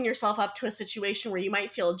never open yourself up to a situation where you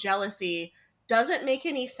might feel jealousy doesn't make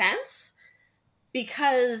any sense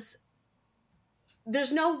because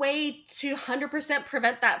there's no way to 100%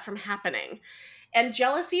 prevent that from happening. And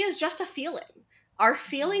jealousy is just a feeling. Our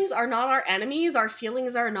feelings are not our enemies. Our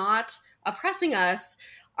feelings are not oppressing us.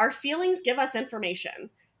 Our feelings give us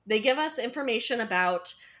information. They give us information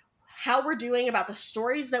about how we're doing, about the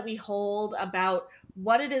stories that we hold, about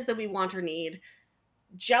what it is that we want or need.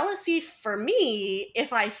 Jealousy, for me,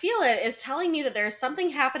 if I feel it, is telling me that there's something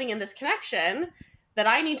happening in this connection that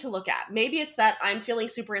I need to look at. Maybe it's that I'm feeling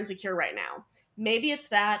super insecure right now. Maybe it's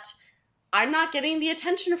that I'm not getting the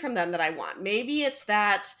attention from them that I want. Maybe it's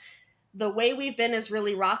that the way we've been is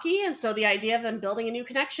really rocky, and so the idea of them building a new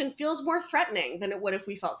connection feels more threatening than it would if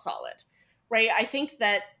we felt solid, right? I think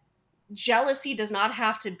that jealousy does not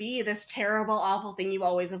have to be this terrible, awful thing you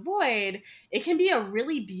always avoid. It can be a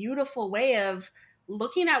really beautiful way of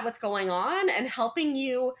looking at what's going on and helping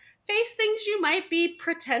you face things you might be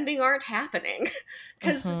pretending aren't happening.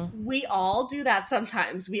 Because we all do that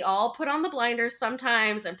sometimes. We all put on the blinders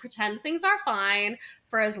sometimes and pretend things are fine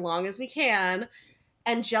for as long as we can.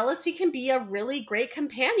 And jealousy can be a really great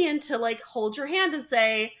companion to like hold your hand and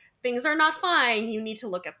say, things are not fine. You need to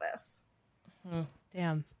look at this.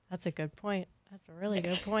 Damn, that's a good point. That's a really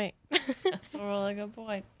good point. That's a really good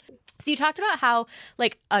point. So you talked about how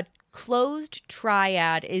like a closed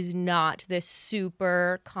triad is not this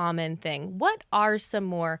super common thing. What are some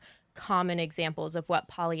more common examples of what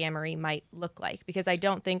polyamory might look like? Because I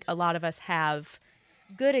don't think a lot of us have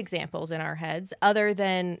good examples in our heads other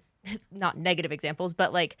than, not negative examples,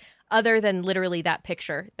 but like other than literally that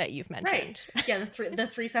picture that you've mentioned. Right. Yeah, the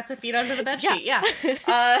three sets of feet under the bed sheet. Yeah.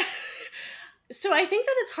 So I think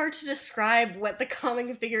that it's hard to describe what the common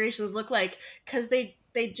configurations look like because they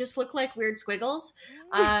just look like weird squiggles.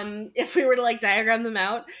 If we were to like diagram them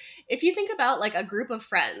out, if you think about like a group of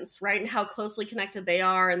friends, right, and how closely connected they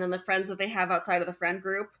are, and then the friends that they have outside of the friend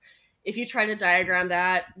group, if you try to diagram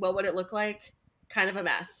that, what would it look like? Kind of a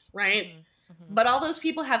mess, right? Mm-hmm. But all those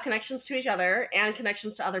people have connections to each other and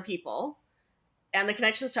connections to other people. And the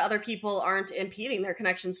connections to other people aren't impeding their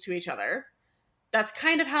connections to each other. That's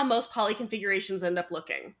kind of how most poly configurations end up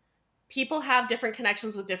looking. People have different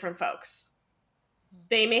connections with different folks.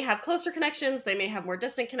 They may have closer connections, they may have more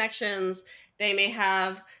distant connections, they may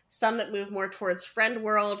have some that move more towards friend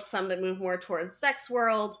world, some that move more towards sex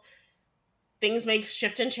world. Things may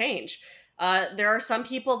shift and change. There are some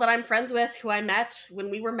people that I'm friends with who I met when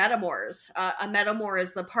we were metamors. A metamor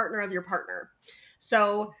is the partner of your partner.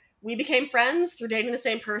 So we became friends through dating the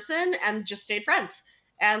same person and just stayed friends.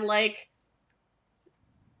 And like,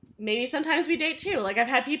 maybe sometimes we date too. Like I've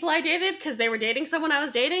had people I dated because they were dating someone I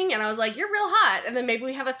was dating and I was like, you're real hot. And then maybe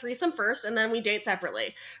we have a threesome first and then we date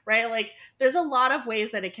separately, right? Like there's a lot of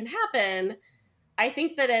ways that it can happen. I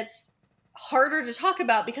think that it's harder to talk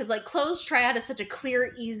about because like closed triad is such a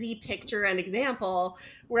clear, easy picture and example.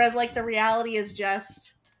 Whereas like the reality is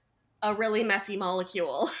just a really messy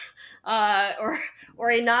molecule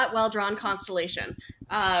or a not well-drawn constellation.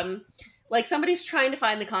 Like somebody's trying to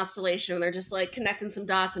find the constellation and they're just like connecting some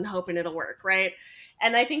dots and hoping it'll work, right?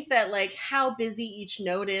 And I think that like how busy each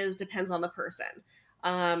node is depends on the person.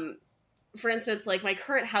 For instance, like my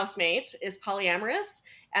current housemate is polyamorous,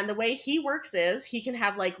 and the way he works is he can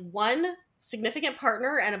have like one significant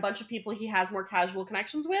partner and a bunch of people he has more casual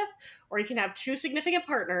connections with, or he can have two significant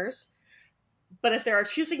partners. But if there are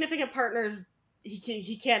two significant partners,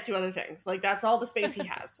 he can't do other things. Like that's all the space he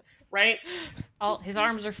has, right? All his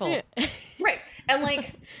arms are full. Right. And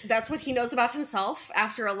like that's what he knows about himself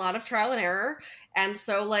after a lot of trial and error. And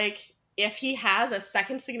so like if he has a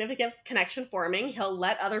second significant connection forming, he'll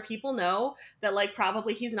let other people know that like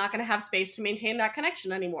probably he's not going to have space to maintain that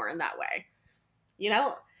connection anymore in that way. You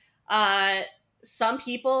know, some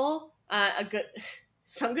people,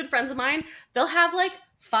 some good friends of mine, they'll have like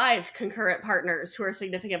 5 concurrent partners who are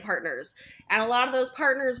significant partners. And a lot of those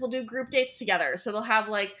partners will do group dates together. So they'll have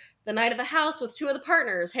like the night of the house with 2 of the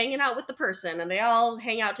partners hanging out with the person and they all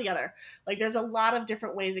hang out together. Like there's a lot of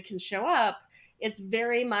different ways it can show up. It's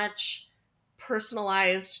very much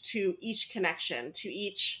personalized to each connection, to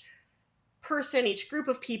each person, each group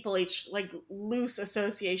of people, each like loose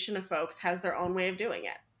association of folks has their own way of doing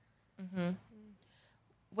it. Mm-hmm.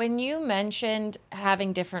 When you mentioned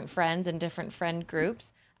having different friends and different friend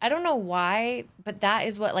groups, I don't know why, but that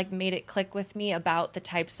is what like made it click with me about the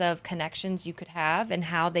types of connections you could have and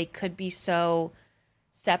how they could be so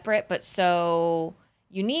separate but so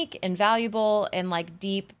unique and valuable and like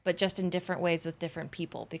deep, but just in different ways with different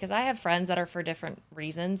people. Because I have friends that are for different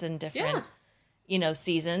reasons and different,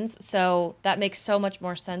 seasons. So that makes so much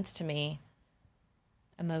more sense to me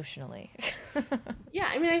emotionally. Yeah,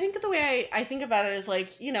 I mean, I think that the way I think about it is like,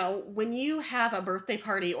 when you have a birthday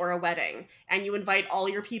party or a wedding and you invite all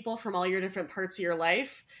your people from all your different parts of your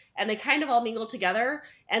life and they kind of all mingle together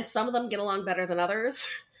and some of them get along better than others.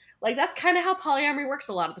 Like that's kind of how polyamory works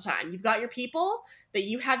a lot of the time. You've got your people that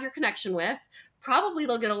you have your connection with. Probably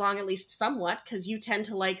they'll get along at least somewhat because you tend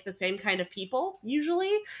to like the same kind of people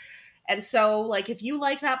usually. And so, like, if you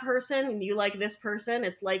like that person and you like this person,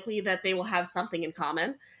 it's likely that they will have something in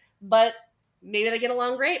common. But maybe they get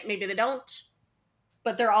along great, maybe they don't.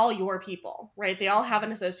 But they're all your people, right? They all have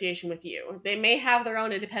an association with you. They may have their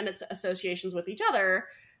own independent associations with each other,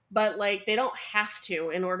 but, like, they don't have to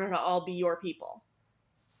in order to all be your people.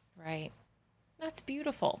 Right. That's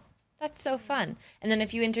beautiful. That's so fun. And then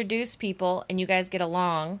if you introduce people and you guys get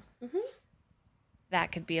along,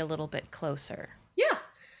 that could be a little bit closer. Yeah.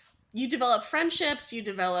 You develop friendships, you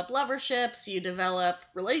develop loverships, you develop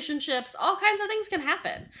relationships, all kinds of things can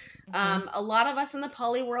happen. A lot of us in the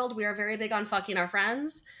poly world, we are very big on fucking our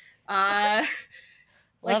friends. Like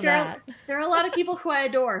there are a lot of people who I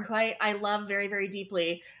adore, who I love very, very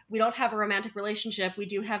deeply. We don't have a romantic relationship. We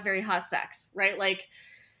do have very hot sex, right? Like,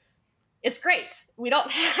 it's great. We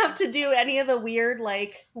don't have to do any of the weird,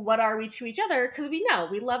 like, what are we to each other? Because we know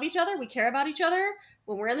we love each other. We care about each other.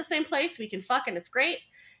 When we're in the same place, we can fuck and it's great.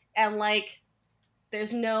 And, like,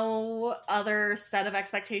 there's no other set of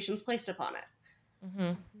expectations placed upon it.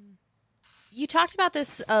 Mm-hmm. You talked about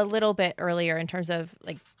this a little bit earlier in terms of,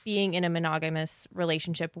 like, being in a monogamous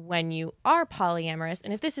relationship when you are polyamorous.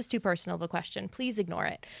 And if this is too personal of a question, please ignore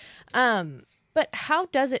it. But how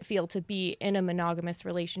does it feel to be in a monogamous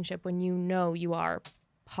relationship when you know you are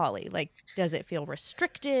poly? Like, does it feel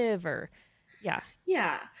restrictive or, yeah?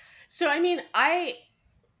 Yeah. So, I mean,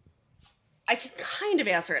 I can kind of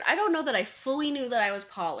answer it. I don't know that I fully knew that I was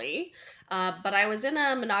poly, but I was in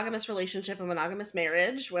a monogamous relationship, a monogamous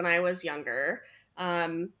marriage when I was younger.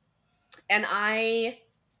 And I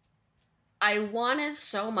wanted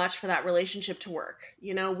so much for that relationship to work.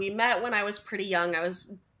 You know, we met when I was pretty young. I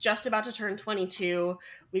was just about to turn 22.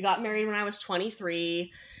 We got married when I was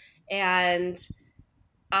 23. And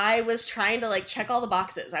I was trying to like check all the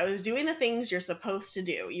boxes. I was doing the things you're supposed to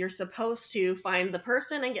do. You're supposed to find the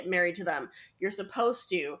person and get married to them. You're supposed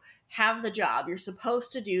to have the job. You're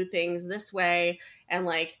supposed to do things this way and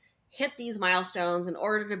like hit these milestones in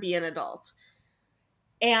order to be an adult.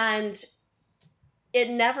 And it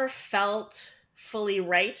never felt fully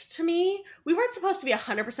right to me. We weren't supposed to be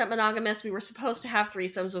 100% monogamous. We were supposed to have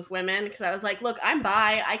threesomes with women because I was like, look, I'm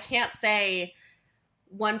bi. I can't say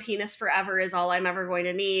one penis forever is all I'm ever going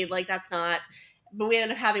to need. Like, that's not. But we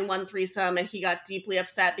ended up having one threesome, and he got deeply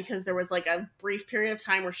upset because there was like a brief period of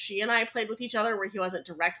time where she and I played with each other where he wasn't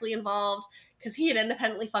directly involved because he had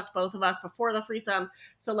independently fucked both of us before the threesome.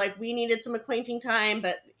 So like we needed some acquainting time,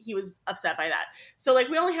 but he was upset by that. So like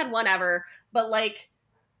we only had one ever, but like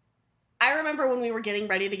I remember when we were getting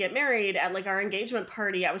ready to get married at like our engagement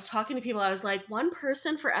party, I was talking to people. I was like, one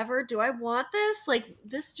person forever? Do I want this? Like,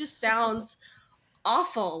 this just sounds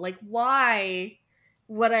awful. Like, why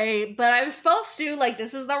would I? But I'm supposed to. Like,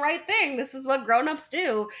 this is the right thing. This is what grown-ups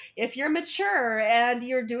do. If you're mature and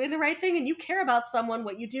you're doing the right thing and you care about someone,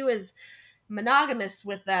 what you do is monogamous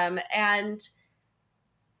with them. And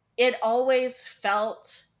it always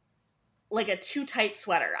felt like a too tight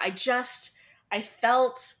sweater. I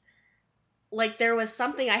felt like there was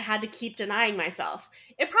something I had to keep denying myself.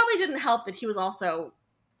 It probably didn't help that he was also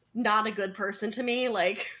not a good person to me,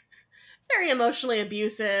 like very emotionally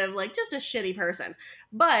abusive, like just a shitty person.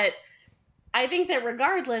 But I think that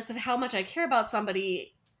regardless of how much I care about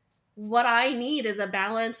somebody, what I need is a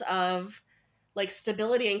balance of like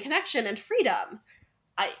stability and connection and freedom.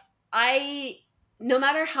 I no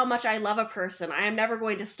matter how much I love a person, I am never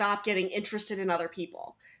going to stop getting interested in other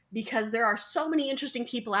people, because there are so many interesting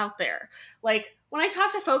people out there. Like, when I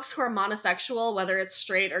talk to folks who are monosexual, whether it's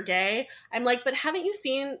straight or gay, I'm like, but haven't you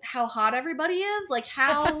seen how hot everybody is? Like,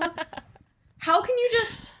 how can you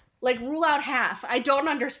just, like, rule out half? I don't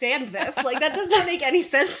understand this. Like, that does not make any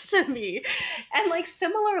sense to me. And, like,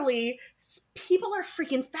 similarly, people are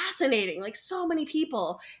freaking fascinating. Like, so many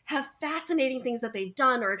people have fascinating things that they've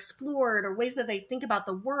done or explored or ways that they think about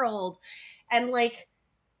the world. And, like,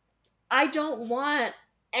 I don't want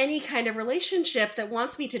any kind of relationship that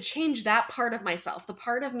wants me to change that part of myself, the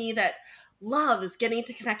part of me that loves getting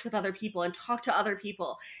to connect with other people and talk to other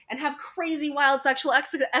people and have crazy wild sexual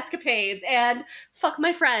escapades and fuck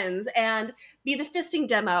my friends and be the fisting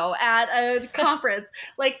demo at a conference.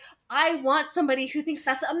 Like, I want somebody who thinks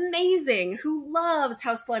that's amazing, who loves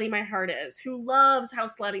how slutty my heart is, who loves how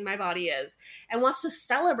slutty my body is, and wants to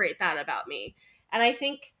celebrate that about me. And I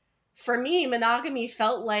think for me, monogamy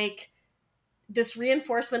felt like this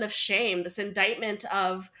reinforcement of shame, this indictment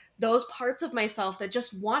of those parts of myself that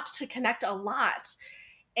just want to connect a lot.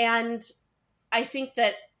 And I think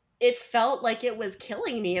that it felt like it was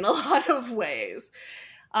killing me in a lot of ways.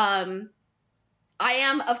 I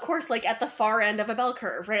am, of course, like at the far end of a bell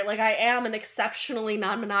curve, right? Like, I am an exceptionally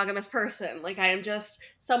non-monogamous person. Like, I am just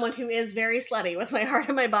someone who is very slutty with my heart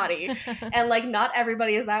and my body. And like, not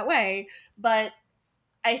everybody is that way. But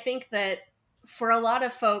I think that for a lot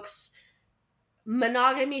of folks,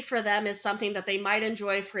 monogamy for them is something that they might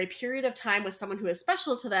enjoy for a period of time with someone who is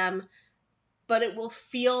special to them, but it will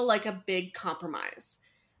feel like a big compromise.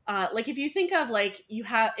 Like, if you think of like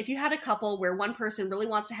if you had a couple where one person really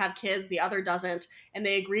wants to have kids, the other doesn't, and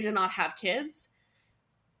they agree to not have kids,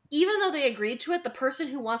 even though they agreed to it, the person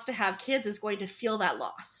who wants to have kids is going to feel that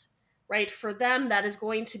loss, right? For them, that is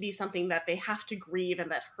going to be something that they have to grieve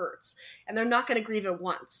and that hurts, and they're not going to grieve it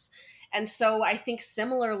once. And so I think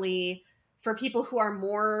similarly, for people who are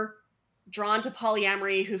more drawn to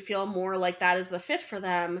polyamory, who feel more like that is the fit for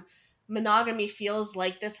them, monogamy feels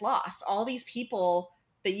like this loss. All these people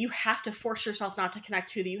that you have to force yourself not to connect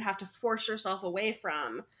to, that you have to force yourself away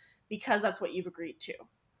from, because that's what you've agreed to.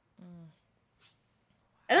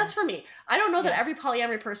 And that's for me. I don't know that every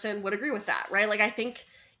polyamory person would agree with that, right? Like, I think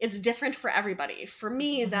it's different for everybody. For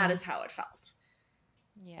me, that is how it felt.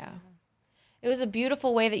 Yeah. It was a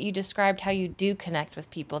beautiful way that you described how you do connect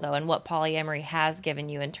with people, though, and what polyamory has given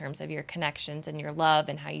you in terms of your connections and your love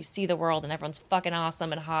and how you see the world and everyone's fucking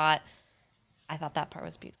awesome and hot. I thought that part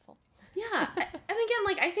was beautiful. Yeah. And again,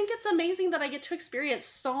 like, I think it's amazing that I get to experience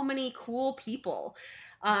so many cool people.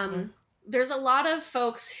 There's a lot of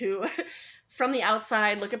folks who, from the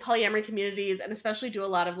outside, look at polyamory communities and especially do a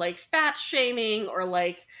lot of, like, fat shaming or,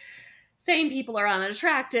 like, saying people are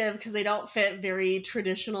unattractive because they don't fit very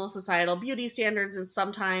traditional societal beauty standards and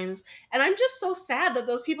sometimes. And I'm just so sad that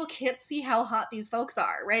those people can't see how hot these folks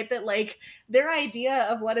are, right? That like their idea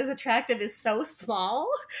of what is attractive is so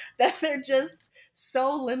small that they're just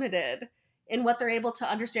so limited in what they're able to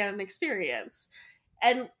understand and experience.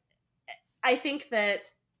 And I think that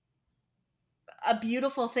a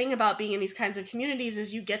beautiful thing about being in these kinds of communities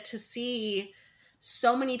is you get to see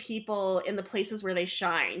so many people in the places where they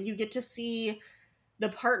shine. You get to see the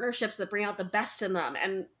partnerships that bring out the best in them.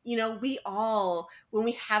 And, you know, we all, when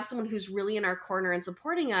we have someone who's really in our corner and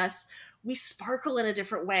supporting us, we sparkle in a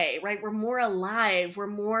different way, right? We're more alive. We're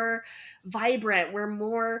more vibrant. We're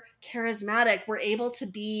more charismatic. We're able to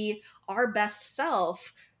be our best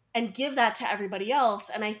self and give that to everybody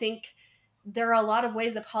else. And I think there are a lot of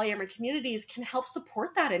ways that polyamory communities can help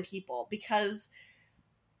support that in people because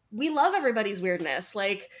we love everybody's weirdness.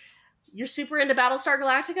 Like, you're super into Battlestar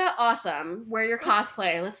Galactica? Awesome. Wear your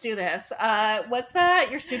cosplay. Let's do this. What's that?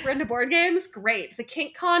 You're super into board games? Great. The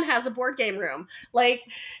Kink Con has a board game room. Like,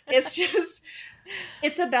 it's just,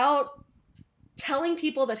 it's about telling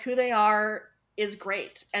people that who they are is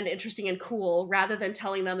great and interesting and cool rather than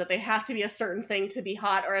telling them that they have to be a certain thing to be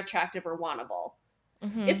hot or attractive or wantable.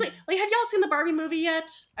 Mm-hmm. It's like, have y'all seen the Barbie movie yet?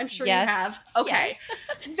 I'm sure you have. Okay.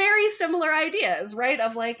 Yes. Very similar ideas, right?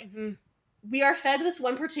 Of like, we are fed this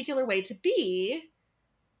one particular way to be,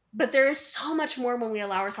 but there is so much more when we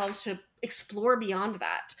allow ourselves to explore beyond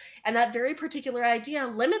that. And that very particular idea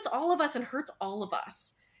limits all of us and hurts all of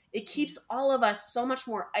us. It keeps all of us so much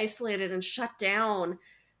more isolated and shut down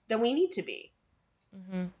than we need to be.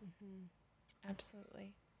 Mm-hmm. Mm-hmm.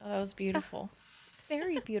 Absolutely. Oh, that was beautiful. It's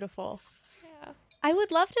very beautiful. I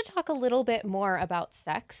would love to talk a little bit more about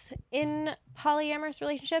sex in polyamorous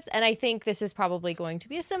relationships. And I think this is probably going to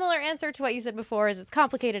be a similar answer to what you said before, is it's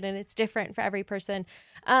complicated and it's different for every person.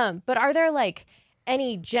 But are there like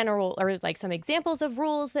any general or like some examples of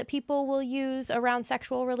rules that people will use around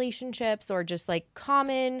sexual relationships or just like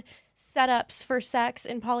common setups for sex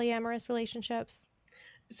in polyamorous relationships?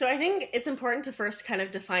 So I think it's important to first kind of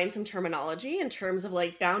define some terminology in terms of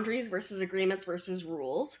like boundaries versus agreements versus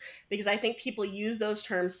rules, because I think people use those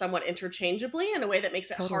terms somewhat interchangeably in a way that makes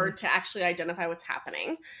it hard to actually identify what's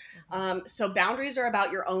happening. So boundaries are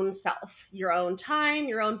about your own self, your own time,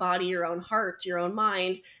 your own body, your own heart, your own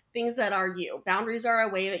mind, things that are you. Boundaries are a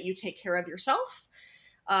way that you take care of yourself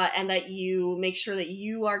and that you make sure that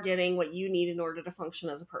you are getting what you need in order to function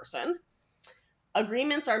as a person.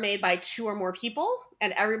 Agreements are made by two or more people,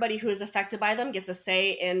 and everybody who is affected by them gets a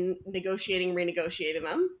say in negotiating and renegotiating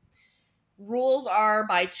them. Rules are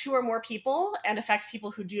by two or more people and affect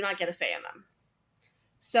people who do not get a say in them.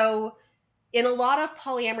 So in a lot of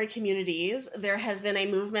polyamory communities, there has been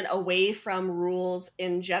a movement away from rules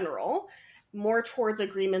in general, more towards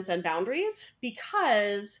agreements and boundaries,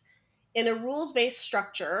 because in a rules-based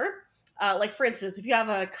structure, like for instance, if you have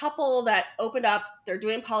a couple that opened up, they're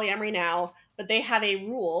doing polyamory now, but they have a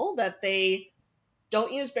rule that they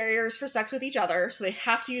don't use barriers for sex with each other, so they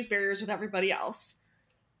have to use barriers with everybody else.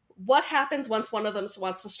 What happens once one of them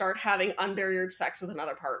wants to start having unbarriered sex with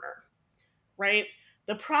another partner, right?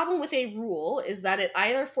 The problem with a rule is that it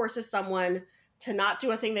either forces someone to not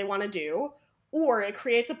do a thing they want to do, or it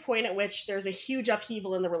creates a point at which there's a huge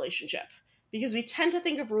upheaval in the relationship, because we tend to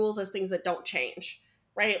think of rules as things that don't change.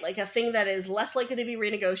 Right? Like a thing that is less likely to be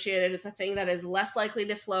renegotiated. It's a thing that is less likely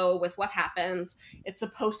to flow with what happens. It's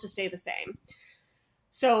supposed to stay the same.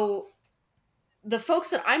 So the folks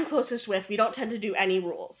that I'm closest with, we don't tend to do any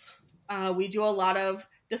rules. We do a lot of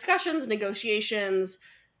discussions, negotiations,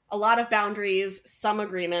 a lot of boundaries, some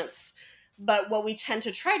agreements. But what we tend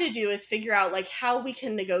to try to do is figure out like how we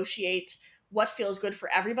can negotiate what feels good for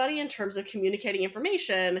everybody in terms of communicating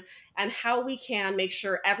information, and how we can make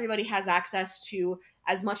sure everybody has access to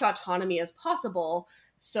as much autonomy as possible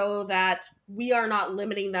so that we are not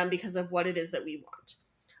limiting them because of what it is that we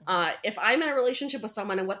want. If I'm in a relationship with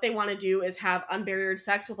someone and what they want to do is have unbarriered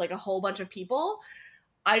sex with like a whole bunch of people,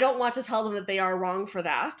 I don't want to tell them that they are wrong for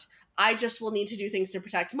that. I just will need to do things to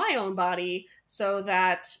protect my own body so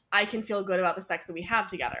that I can feel good about the sex that we have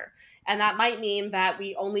together. And that might mean that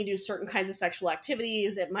we only do certain kinds of sexual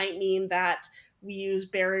activities. It might mean that we use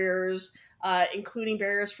barriers, including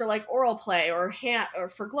barriers for like oral play or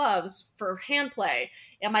for gloves, for hand play.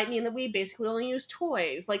 It might mean that we basically only use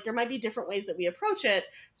toys. Like there might be different ways that we approach it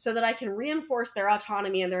so that I can reinforce their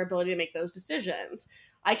autonomy and their ability to make those decisions.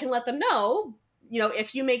 I can let them know, you know,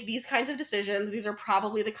 if you make these kinds of decisions, these are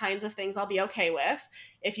probably the kinds of things I'll be okay with.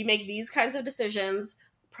 If you make these kinds of decisions,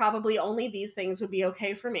 probably only these things would be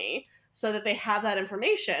okay for me, so that they have that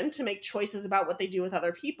information to make choices about what they do with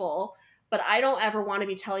other people, but I don't ever want to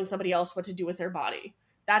be telling somebody else what to do with their body.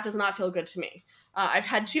 That does not feel good to me. I've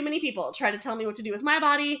had too many people try to tell me what to do with my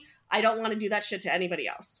body. I don't want to do that shit to anybody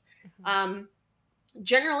else.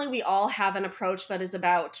 Generally, we all have an approach that is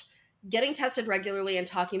about getting tested regularly and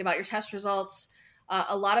talking about your test results.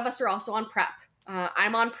 A lot of us are also on PrEP.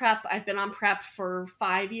 I'm on PrEP. I've been on PrEP for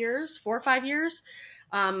 4 or 5 years.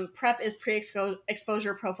 PrEP is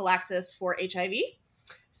pre-exposure prophylaxis for HIV.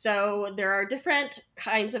 So there are different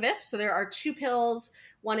kinds of it. So there are 2 pills.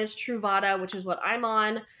 One is Truvada, which is what I'm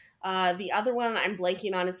on. The other one, I'm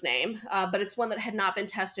blanking on its name, but it's one that had not been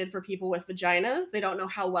tested for people with vaginas. They don't know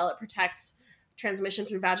how well it protects transmission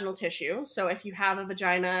through vaginal tissue. So if you have a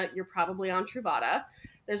vagina, you're probably on Truvada.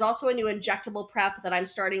 There's also a new injectable PrEP that I'm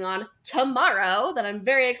starting on tomorrow that I'm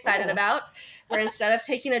very excited about, where instead of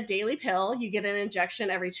taking a daily pill, you get an injection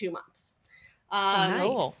every 2 months.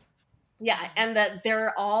 Cool. Yeah, and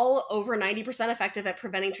they're all over 90% effective at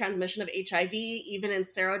preventing transmission of HIV, even in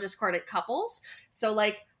serodiscordant couples. So,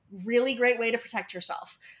 like, really great way to protect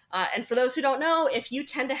yourself. And for those who don't know, if you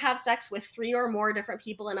tend to have sex with 3 or more different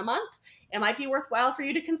people in a month, it might be worthwhile for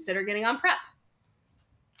you to consider getting on PrEP.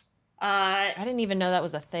 I didn't even know that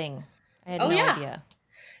was a thing. I had no idea.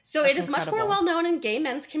 So That's it is incredible. much more well known in gay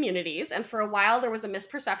men's communities, and for a while there was a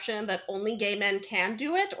misperception that only gay men can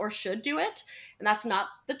do it or should do it, and that's not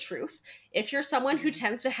the truth. If you're someone who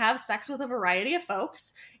tends to have sex with a variety of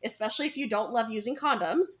folks, especially if you don't love using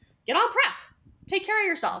condoms, get on PrEP. Take care of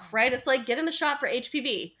yourself, right? It's like getting the shot for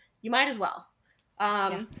HPV. You might as well.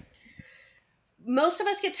 Most of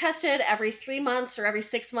us get tested every 3 months or every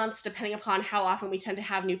 6 months, depending upon how often we tend to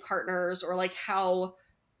have new partners or like how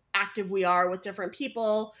active we are with different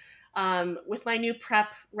people. With my new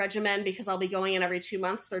PrEP regimen, because I'll be going in every 2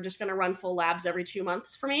 months, they're just going to run full labs every 2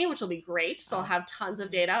 months for me, which will be great. So I'll have tons of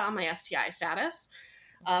data on my STI status.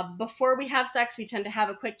 Before we have sex, we tend to have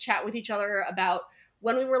a quick chat with each other about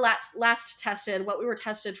when we were last tested, what we were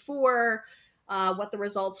tested for, what the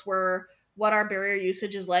results were, what our barrier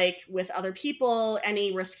usage is like with other people,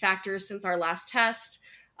 any risk factors since our last test,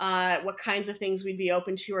 what kinds of things we'd be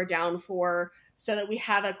open to or down for, so that we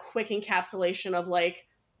have a quick encapsulation of like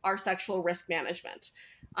our sexual risk management.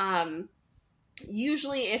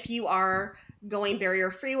 Usually if you are going barrier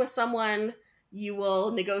free with someone, you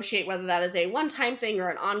will negotiate whether that is a one-time thing or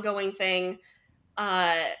an ongoing thing.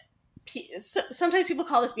 Sometimes people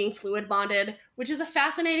call this being fluid bonded, which is a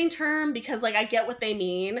fascinating term because like I get what they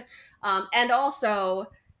mean. And also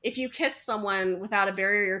if you kiss someone without a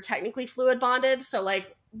barrier, you're technically fluid bonded. So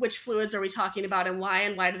like which fluids are we talking about and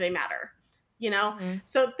why do they matter? You know?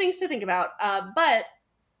 So things to think about. But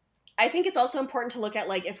I think it's also important to look at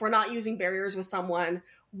like, if we're not using barriers with someone,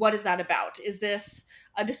 what is that about? Is this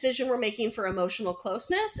a decision we're making for emotional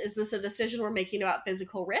closeness? Is this a decision we're making about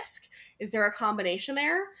physical risk? Is there a combination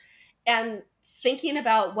there? And thinking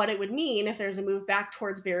about what it would mean if there's a move back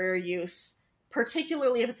towards barrier use,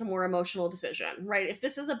 particularly if it's a more emotional decision, right? If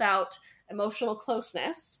this is about emotional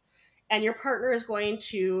closeness and your partner is going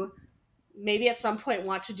to maybe at some point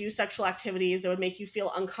want to do sexual activities that would make you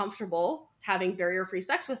feel uncomfortable having barrier-free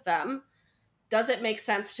sex with them, does it make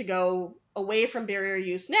sense to go away from barrier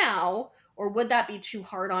use now, or would that be too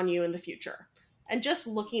hard on you in the future? And just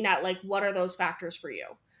looking at like, what are those factors for you?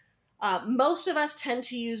 Most of us tend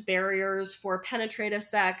to use barriers for penetrative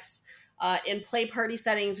sex. In play party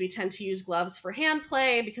settings, we tend to use gloves for hand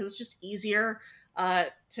play because it's just easier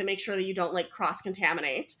to make sure that you don't like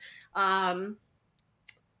cross-contaminate. A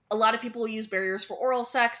lot of people will use barriers for oral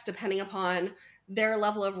sex depending upon their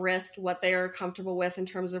level of risk, what they're comfortable with in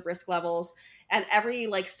terms of risk levels. And every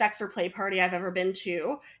like sex or play party I've ever been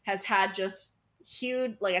to has had just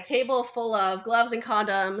huge, like a table full of gloves and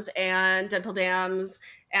condoms and dental dams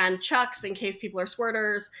and chucks in case people are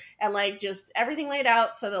squirters, and like just everything laid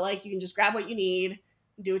out so that like you can just grab what you need,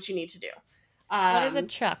 do what you need to do. What is a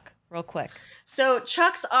chuck, real quick? So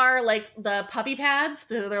chucks are like the puppy pads.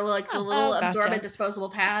 They're like the little absorbent disposable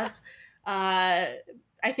pads.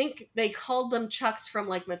 I think they called them chucks from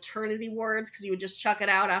like maternity wards because you would just chuck it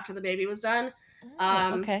out after the baby was done.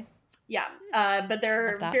 Okay. Yeah, but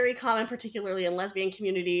they're very common, particularly in lesbian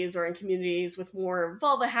communities or in communities with more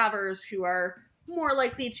vulva havers who are more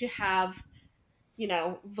likely to have, you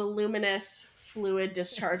know, voluminous fluid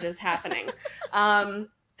discharges happening.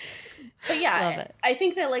 But yeah, I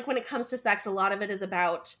think that like when it comes to sex, a lot of it is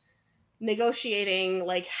about negotiating,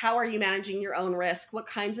 like how are you managing your own risk? What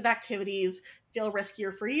kinds of activities feel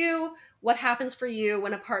riskier for you? What happens for you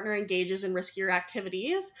when a partner engages in riskier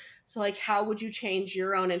activities? So like how would you change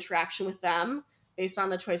your own interaction with them based on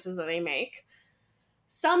the choices that they make?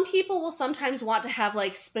 Some people will sometimes want to have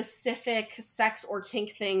like specific sex or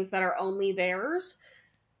kink things that are only theirs.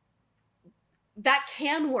 that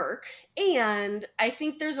can work. And I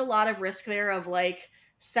think there's a lot of risk there of like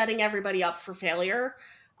setting everybody up for failure.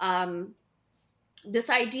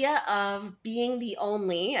 This idea of being the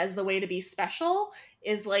only as the way to be special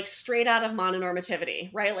is like straight out of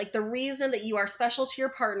mononormativity, right? Like the reason that you are special to your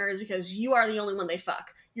partner is because you are the only one they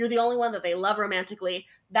fuck. You're the only one that they love romantically.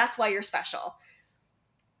 That's why you're special.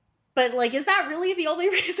 But like, is that really the only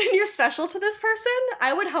reason you're special to this person?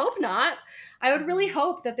 I would hope not. I would really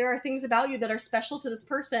hope that there are things about you that are special to this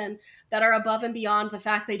person that are above and beyond the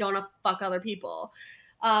fact they don't fuck other people.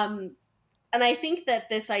 And I think that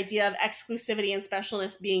this idea of exclusivity and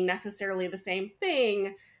specialness being necessarily the same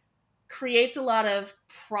thing creates a lot of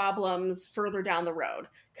problems further down the road.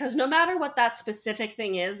 Because no matter what that specific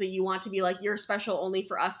thing is that you want to be like, you're special only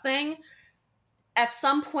for us thing, at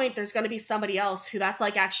some point there's going to be somebody else who that's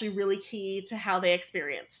like actually really key to how they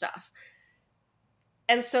experience stuff.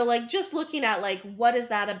 And so like just looking at like, what is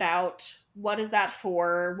that about? What is that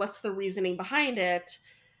for? What's the reasoning behind it?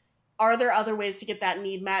 Are there other ways to get that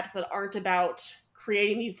need met that aren't about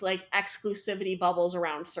creating these like exclusivity bubbles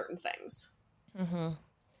around certain things? Mm-hmm.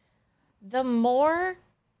 The more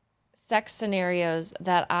sex scenarios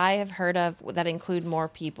that I have heard of that include more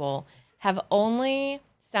people have only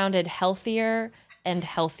sounded healthier and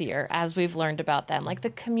healthier as we've learned about them. Like the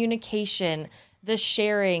communication, the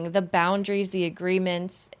sharing, the boundaries, the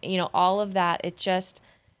agreements, you know, all of that.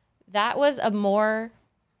 That was a more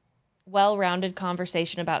well-rounded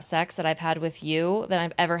conversation about sex that I've had with you than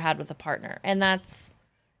I've ever had with a partner. And that's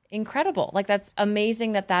incredible. Like that's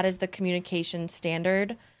amazing that is the communication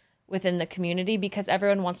standard within the community because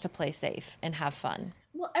everyone wants to play safe and have fun.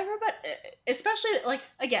 Well, everybody, especially like,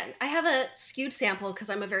 again, I have a skewed sample because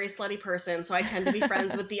I'm a very slutty person. So I tend to be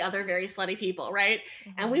friends with the other very slutty people, right?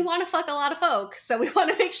 Mm-hmm. And we want to fuck a lot of folk. So we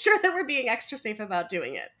want to make sure that we're being extra safe about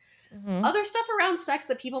doing it. Mm-hmm. Other stuff around sex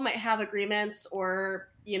that people might have agreements or,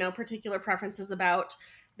 you know, particular preferences about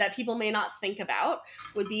that people may not think about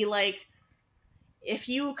would be like, if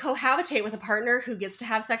you cohabitate with a partner who gets to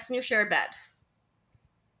have sex in your shared bed,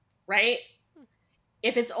 right?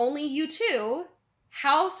 If it's only you two,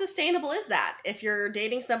 how sustainable is that? If you're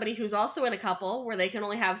dating somebody who's also in a couple where they can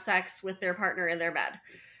only have sex with their partner in their bed.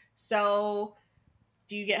 So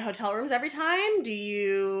do you get hotel rooms every time? Do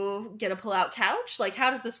you get a pull-out couch? Like, how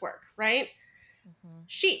does this work, right? Mm-hmm.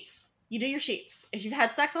 Sheets. You do your sheets. If you've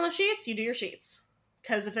had sex on the sheets, you do your sheets.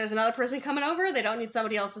 Because if there's another person coming over, they don't need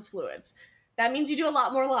somebody else's fluids. That means you do a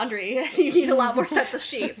lot more laundry. You need a lot more sets of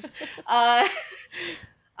sheets.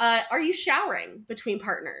 Are you showering between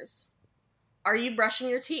partners? Are you brushing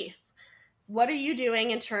your teeth? What are you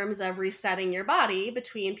doing in terms of resetting your body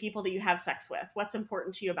between people that you have sex with? What's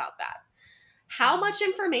important to you about that? How much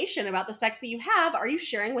information about the sex that you have are you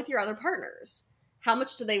sharing with your other partners? How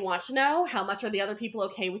much do they want to know? How much are the other people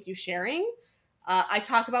okay with you sharing? I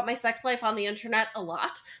talk about my sex life on the internet a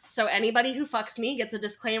lot. So anybody who fucks me gets a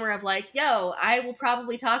disclaimer of like, yo, I will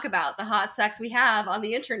probably talk about the hot sex we have on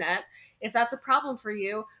the internet. If that's a problem for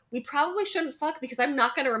you, we probably shouldn't fuck because I'm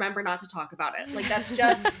not going to remember not to talk about it. Like that's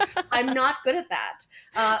just, I'm not good at that.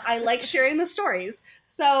 I like sharing the stories.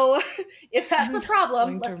 So if that's a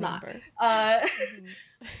problem, let's not.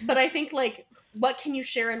 But I think like, what can you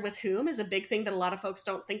share and with whom is a big thing that a lot of folks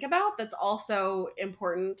don't think about. That's also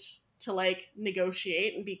important to like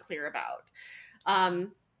negotiate and be clear about.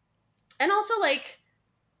 And also like,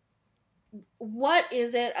 what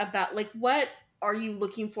is it about, like, what are you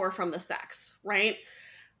looking for from the sex, right?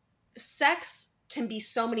 Sex can be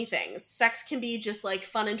so many things. Sex can be just like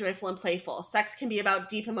fun and joyful and playful. Sex can be about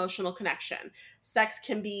deep emotional connection. Sex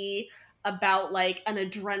can be about like an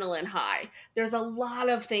adrenaline high. There's a lot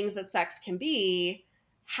of things that sex can be.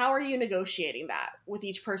 How are you negotiating that with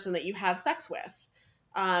each person that you have sex with?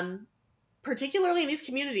 Particularly in these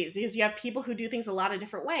communities, because you have people who do things a lot of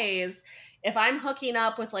different ways. If I'm hooking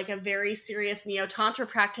up with like a very serious neo-tantra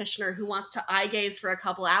practitioner who wants to eye gaze for a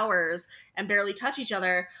couple hours and barely touch each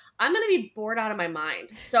other, I'm going to be bored out of my mind.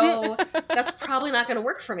 So that's probably not going to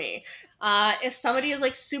work for me. If somebody is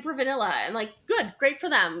like super vanilla and like, good, great for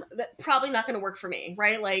them, that's probably not going to work for me,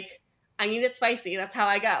 right? Like, I need it spicy. That's how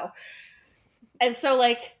I go. And so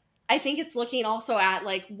like, I think it's looking also at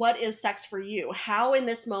like, what is sex for you? How in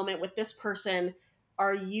this moment with this person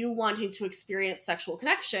are you wanting to experience sexual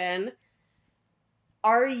connection?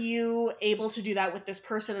 Are you able to do that with this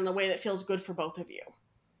person in a way that feels good for both of you?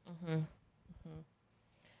 Mm-hmm.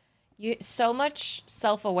 Mm-hmm. So much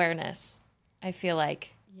self-awareness, I feel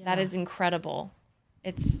like. Yeah. That is incredible.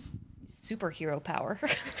 It's superhero power.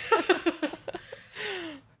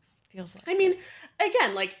 Feels like. I mean,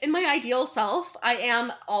 again, like in my ideal self, I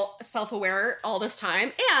am all self-aware all this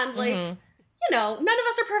time. And like, you know, none of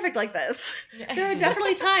us are perfect like this. There are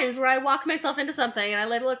definitely times where I walk myself into something and I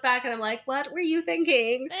later look back and I'm like, what were you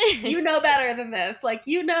thinking? You know better than this. Like,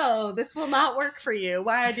 you know, this will not work for you.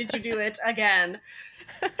 Why did you do it again?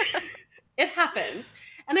 It happens.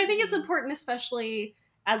 And I think it's important, especially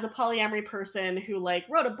as a polyamory person who like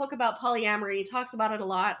wrote a book about polyamory, talks about it a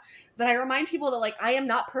lot, that I remind people that like, I am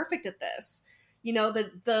not perfect at this. You know,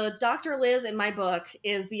 the Dr. Liz in my book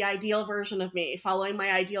is the ideal version of me, following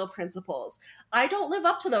my ideal principles. I don't live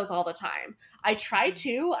up to those all the time. I try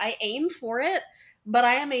to, I aim for it, but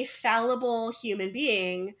I am a fallible human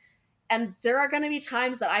being. And there are going to be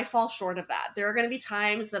times that I fall short of that. There are going to be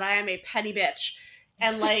times that I am a petty bitch.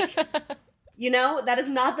 And like, you know, that is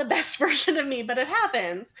not the best version of me, but it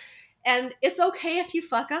happens. And it's okay if you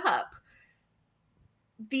fuck up.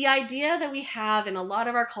 The idea that we have in a lot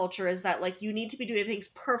of our culture is that like you need to be doing things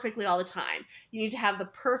perfectly all the time. You need to have the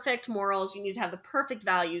perfect morals. You need to have the perfect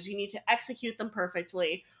values. You need to execute them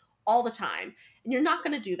perfectly all the time. And you're not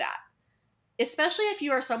going to do that. Especially if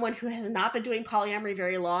you are someone who has not been doing polyamory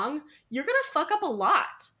very long, you're going to fuck up a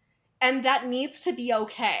lot. And that needs to be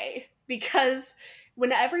okay. Because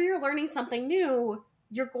whenever you're learning something new,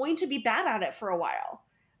 you're going to be bad at it for a while.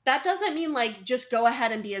 That doesn't mean like just go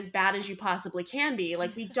ahead and be as bad as you possibly can be.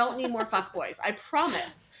 Like we don't need more fuckboys. I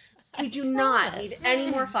promise. We do not need any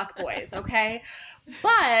more fuckboys, okay?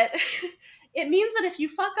 But it means that if you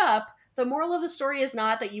fuck up, the moral of the story is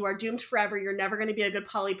not that you are doomed forever. You're never going to be a good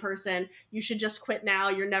poly person. You should just quit now.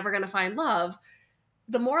 You're never going to find love.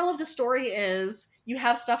 The moral of the story is you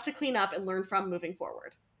have stuff to clean up and learn from moving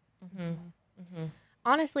forward. Mm-hmm. Mm-hmm.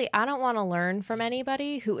 Honestly, I don't want to learn from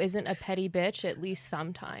anybody who isn't a petty bitch at least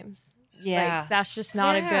sometimes. Yeah. Like, that's just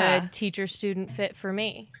not a good teacher-student fit for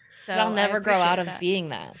me. So I'll never grow out of that. being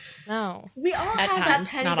that. No. We all At have times, that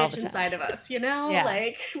petty not all bitch the time. inside of us, you know? Yeah.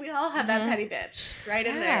 Like, we all have that petty bitch right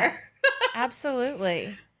in Yeah. there.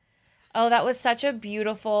 Absolutely. Oh, that was such a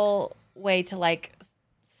beautiful way to like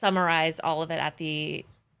summarize all of it at the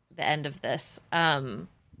end of this.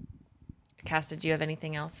 Cass, did you have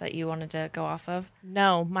anything else that you wanted to go off of?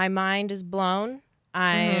 No, my mind is blown.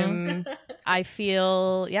 I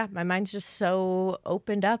feel, my mind's just so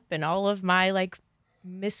opened up, and all of my like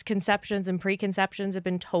misconceptions and preconceptions have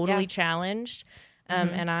been totally challenged.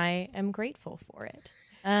 And I am grateful for it.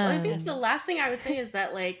 Well, I think the last thing I would say is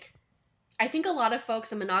that like, I think a lot of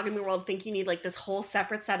folks in monogamy world think you need like this whole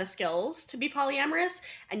separate set of skills to be polyamorous,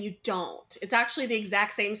 and you don't. It's actually the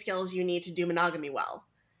exact same skills you need to do monogamy well.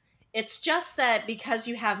 It's just that because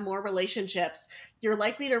you have more relationships, you're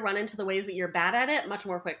likely to run into the ways that you're bad at it much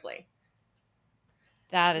more quickly.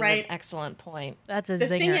 That is Right? an excellent point. That's a The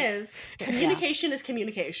zinger. thing is, communication is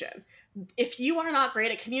communication. If you are not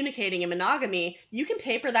great at communicating in monogamy, you can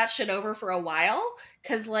paper that shit over for a while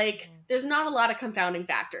because, like, there's not a lot of confounding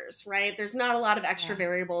factors, right? There's not a lot of extra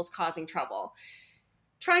variables causing trouble.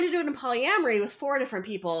 Trying to do it in polyamory with 4 different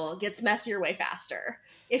people gets messier way faster.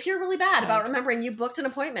 If you're really bad about remembering you booked an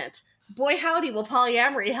appointment, boy howdy will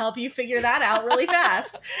polyamory help you figure that out really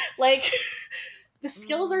fast. Like, the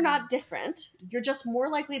skills are not different. You're just more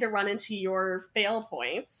likely to run into your fail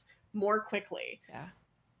points more quickly. Yeah.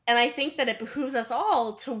 And I think that it behooves us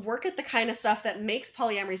all to work at the kind of stuff that makes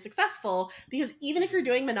polyamory successful, because even if you're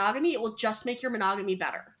doing monogamy, it will just make your monogamy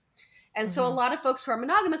better. And so a lot of folks who are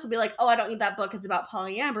monogamous will be like, oh, I don't need that book. It's about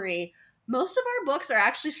polyamory. Most of our books are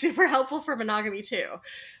actually super helpful for monogamy too.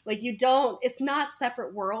 Like it's not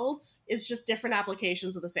separate worlds. It's just different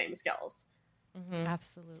applications of the same skills.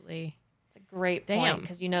 Absolutely. It's a great point,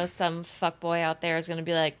 because you know some fuckboy out there is going to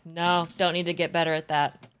be like, no, don't need to get better at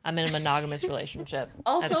that. I'm in a monogamous relationship.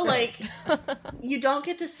 Also, like, you don't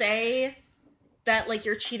get to say that, like,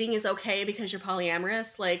 your cheating is okay because you're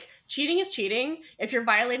polyamorous. Like, cheating is cheating. If you're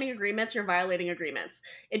violating agreements, you're violating agreements.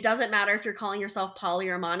 It doesn't matter if you're calling yourself poly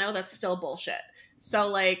or mono. That's still bullshit. So,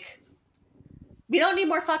 like, we don't need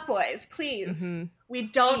more fuckboys, please. We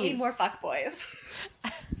don't need more fuckboys.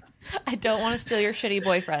 I don't want to steal your shitty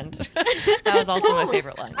boyfriend. That was also my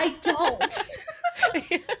favorite line. I don't.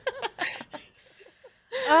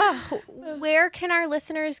 Where can our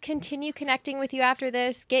listeners continue connecting with you after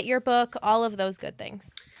this? Get your book, all of those good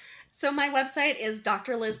things. So my website is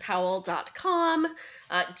drlizpowell.com,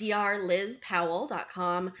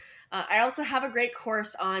 drlizpowell.com. I also have a great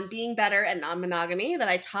course on being better at non-monogamy that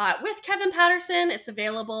I taught with Kevin Patterson. It's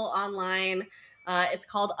available online. It's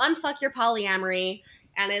called Unfuck Your Polyamory,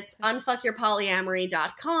 and it's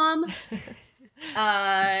unfuckyourpolyamory.com.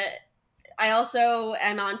 I also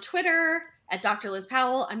am on Twitter at Dr. Liz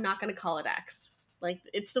Powell. I'm not going to call it X. Like,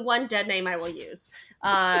 it's the one dead name I will use.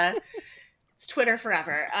 It's Twitter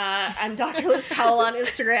forever. I'm Dr. Liz Powell on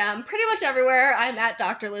Instagram. Pretty much everywhere I'm at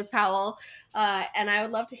Dr. Liz Powell. And I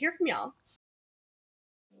would love to hear from y'all.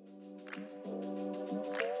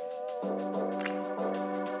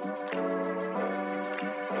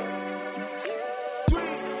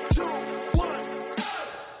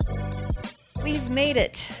 We've made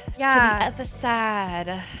it Yeah. to the other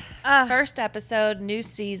side. First episode, new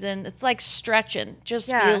season. It's like stretching.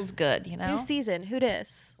 Just feels good, you know? New season. Who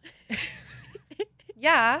dis?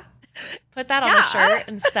 Yeah. Put that on a shirt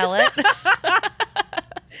and sell it.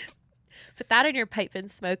 Put that in your pipe and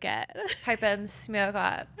smoke it. Pipe and smoke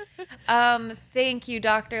it. Thank you,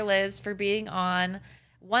 Dr. Liz, for being on.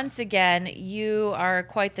 Once again, you are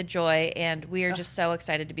quite the joy, and we are just so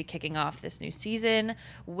excited to be kicking off this new season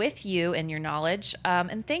with you and your knowledge.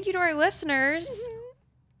 And thank you to our listeners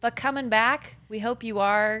for coming back. We hope you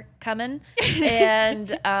are coming.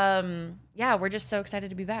 And yeah, we're just so excited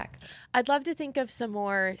to be back. I'd love to think of some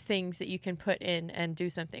more things that you can put in and do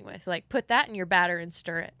something with. Like put that in your batter and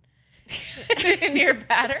stir it. In your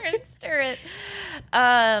batter and stir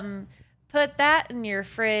it. Put that in your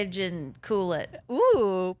fridge and cool it.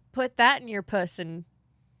 Ooh, put that in your puss and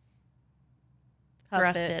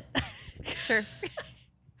Thrust it. Sure.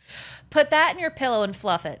 Put that in your pillow and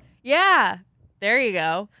fluff it. Yeah. There you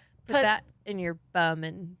go. Put that in your bum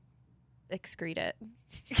and excrete it.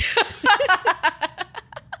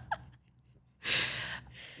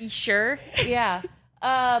 You sure? Yeah.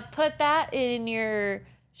 Put that in your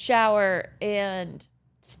shower and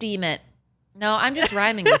steam it. No, I'm just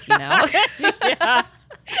rhyming with you now. Yeah.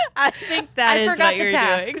 I think that is forgot what you're the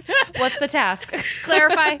task. doing. What's the task?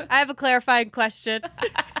 Clarify. I have a clarifying question.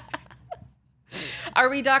 Are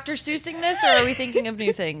we Dr. Seussing this, or are we thinking of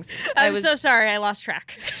new things? I'm so sorry. I lost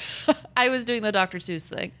track. I was doing the Dr. Seuss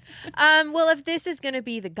thing. Well, if this is going to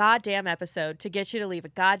be the goddamn episode to get you to leave a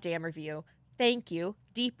goddamn review, thank you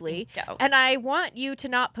deeply. Thank you. And I want you to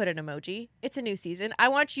not put an emoji. It's a new season. I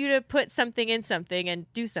want you to put something in something and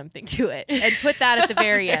do something to it and put that at the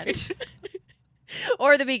very end.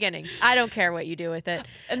 Or the beginning. I don't care what you do with it.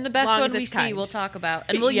 And the best long one as we it's see, kind. we'll talk about.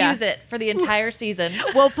 And we'll Yeah. use it for the entire season.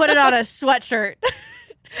 We'll put it on a sweatshirt.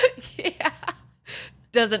 Yeah.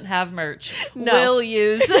 Doesn't have merch. No. We'll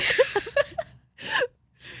use.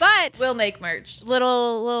 But We'll make merch.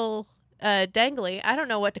 little dangly. I don't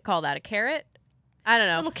know what to call that. A carrot? I don't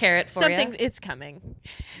know. Little carrot for Something. you. It's coming.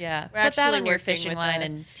 Yeah. We're Put that actually on your working fishing with line a-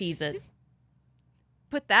 and tease it.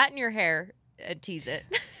 Put that in your hair and tease it.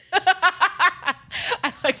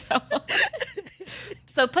 I like that one.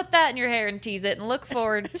 So put that in your hair and tease it, and look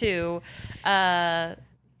forward to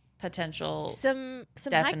potential. Some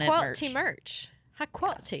Definite high quality merch. High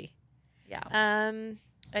quality. Yeah.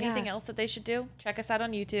 Anything Yeah. else that they should do? Check us out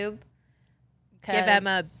on YouTube. Give them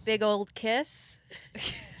a 'Cause big old kiss.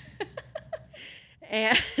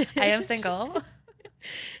 And I am single.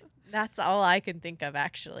 that's all I can think of,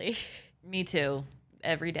 actually. Me too.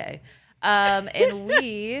 Every day. And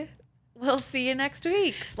we will see you next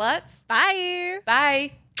week, sluts. Bye.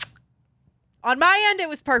 Bye. On my end, it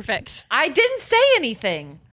was perfect. I didn't say anything.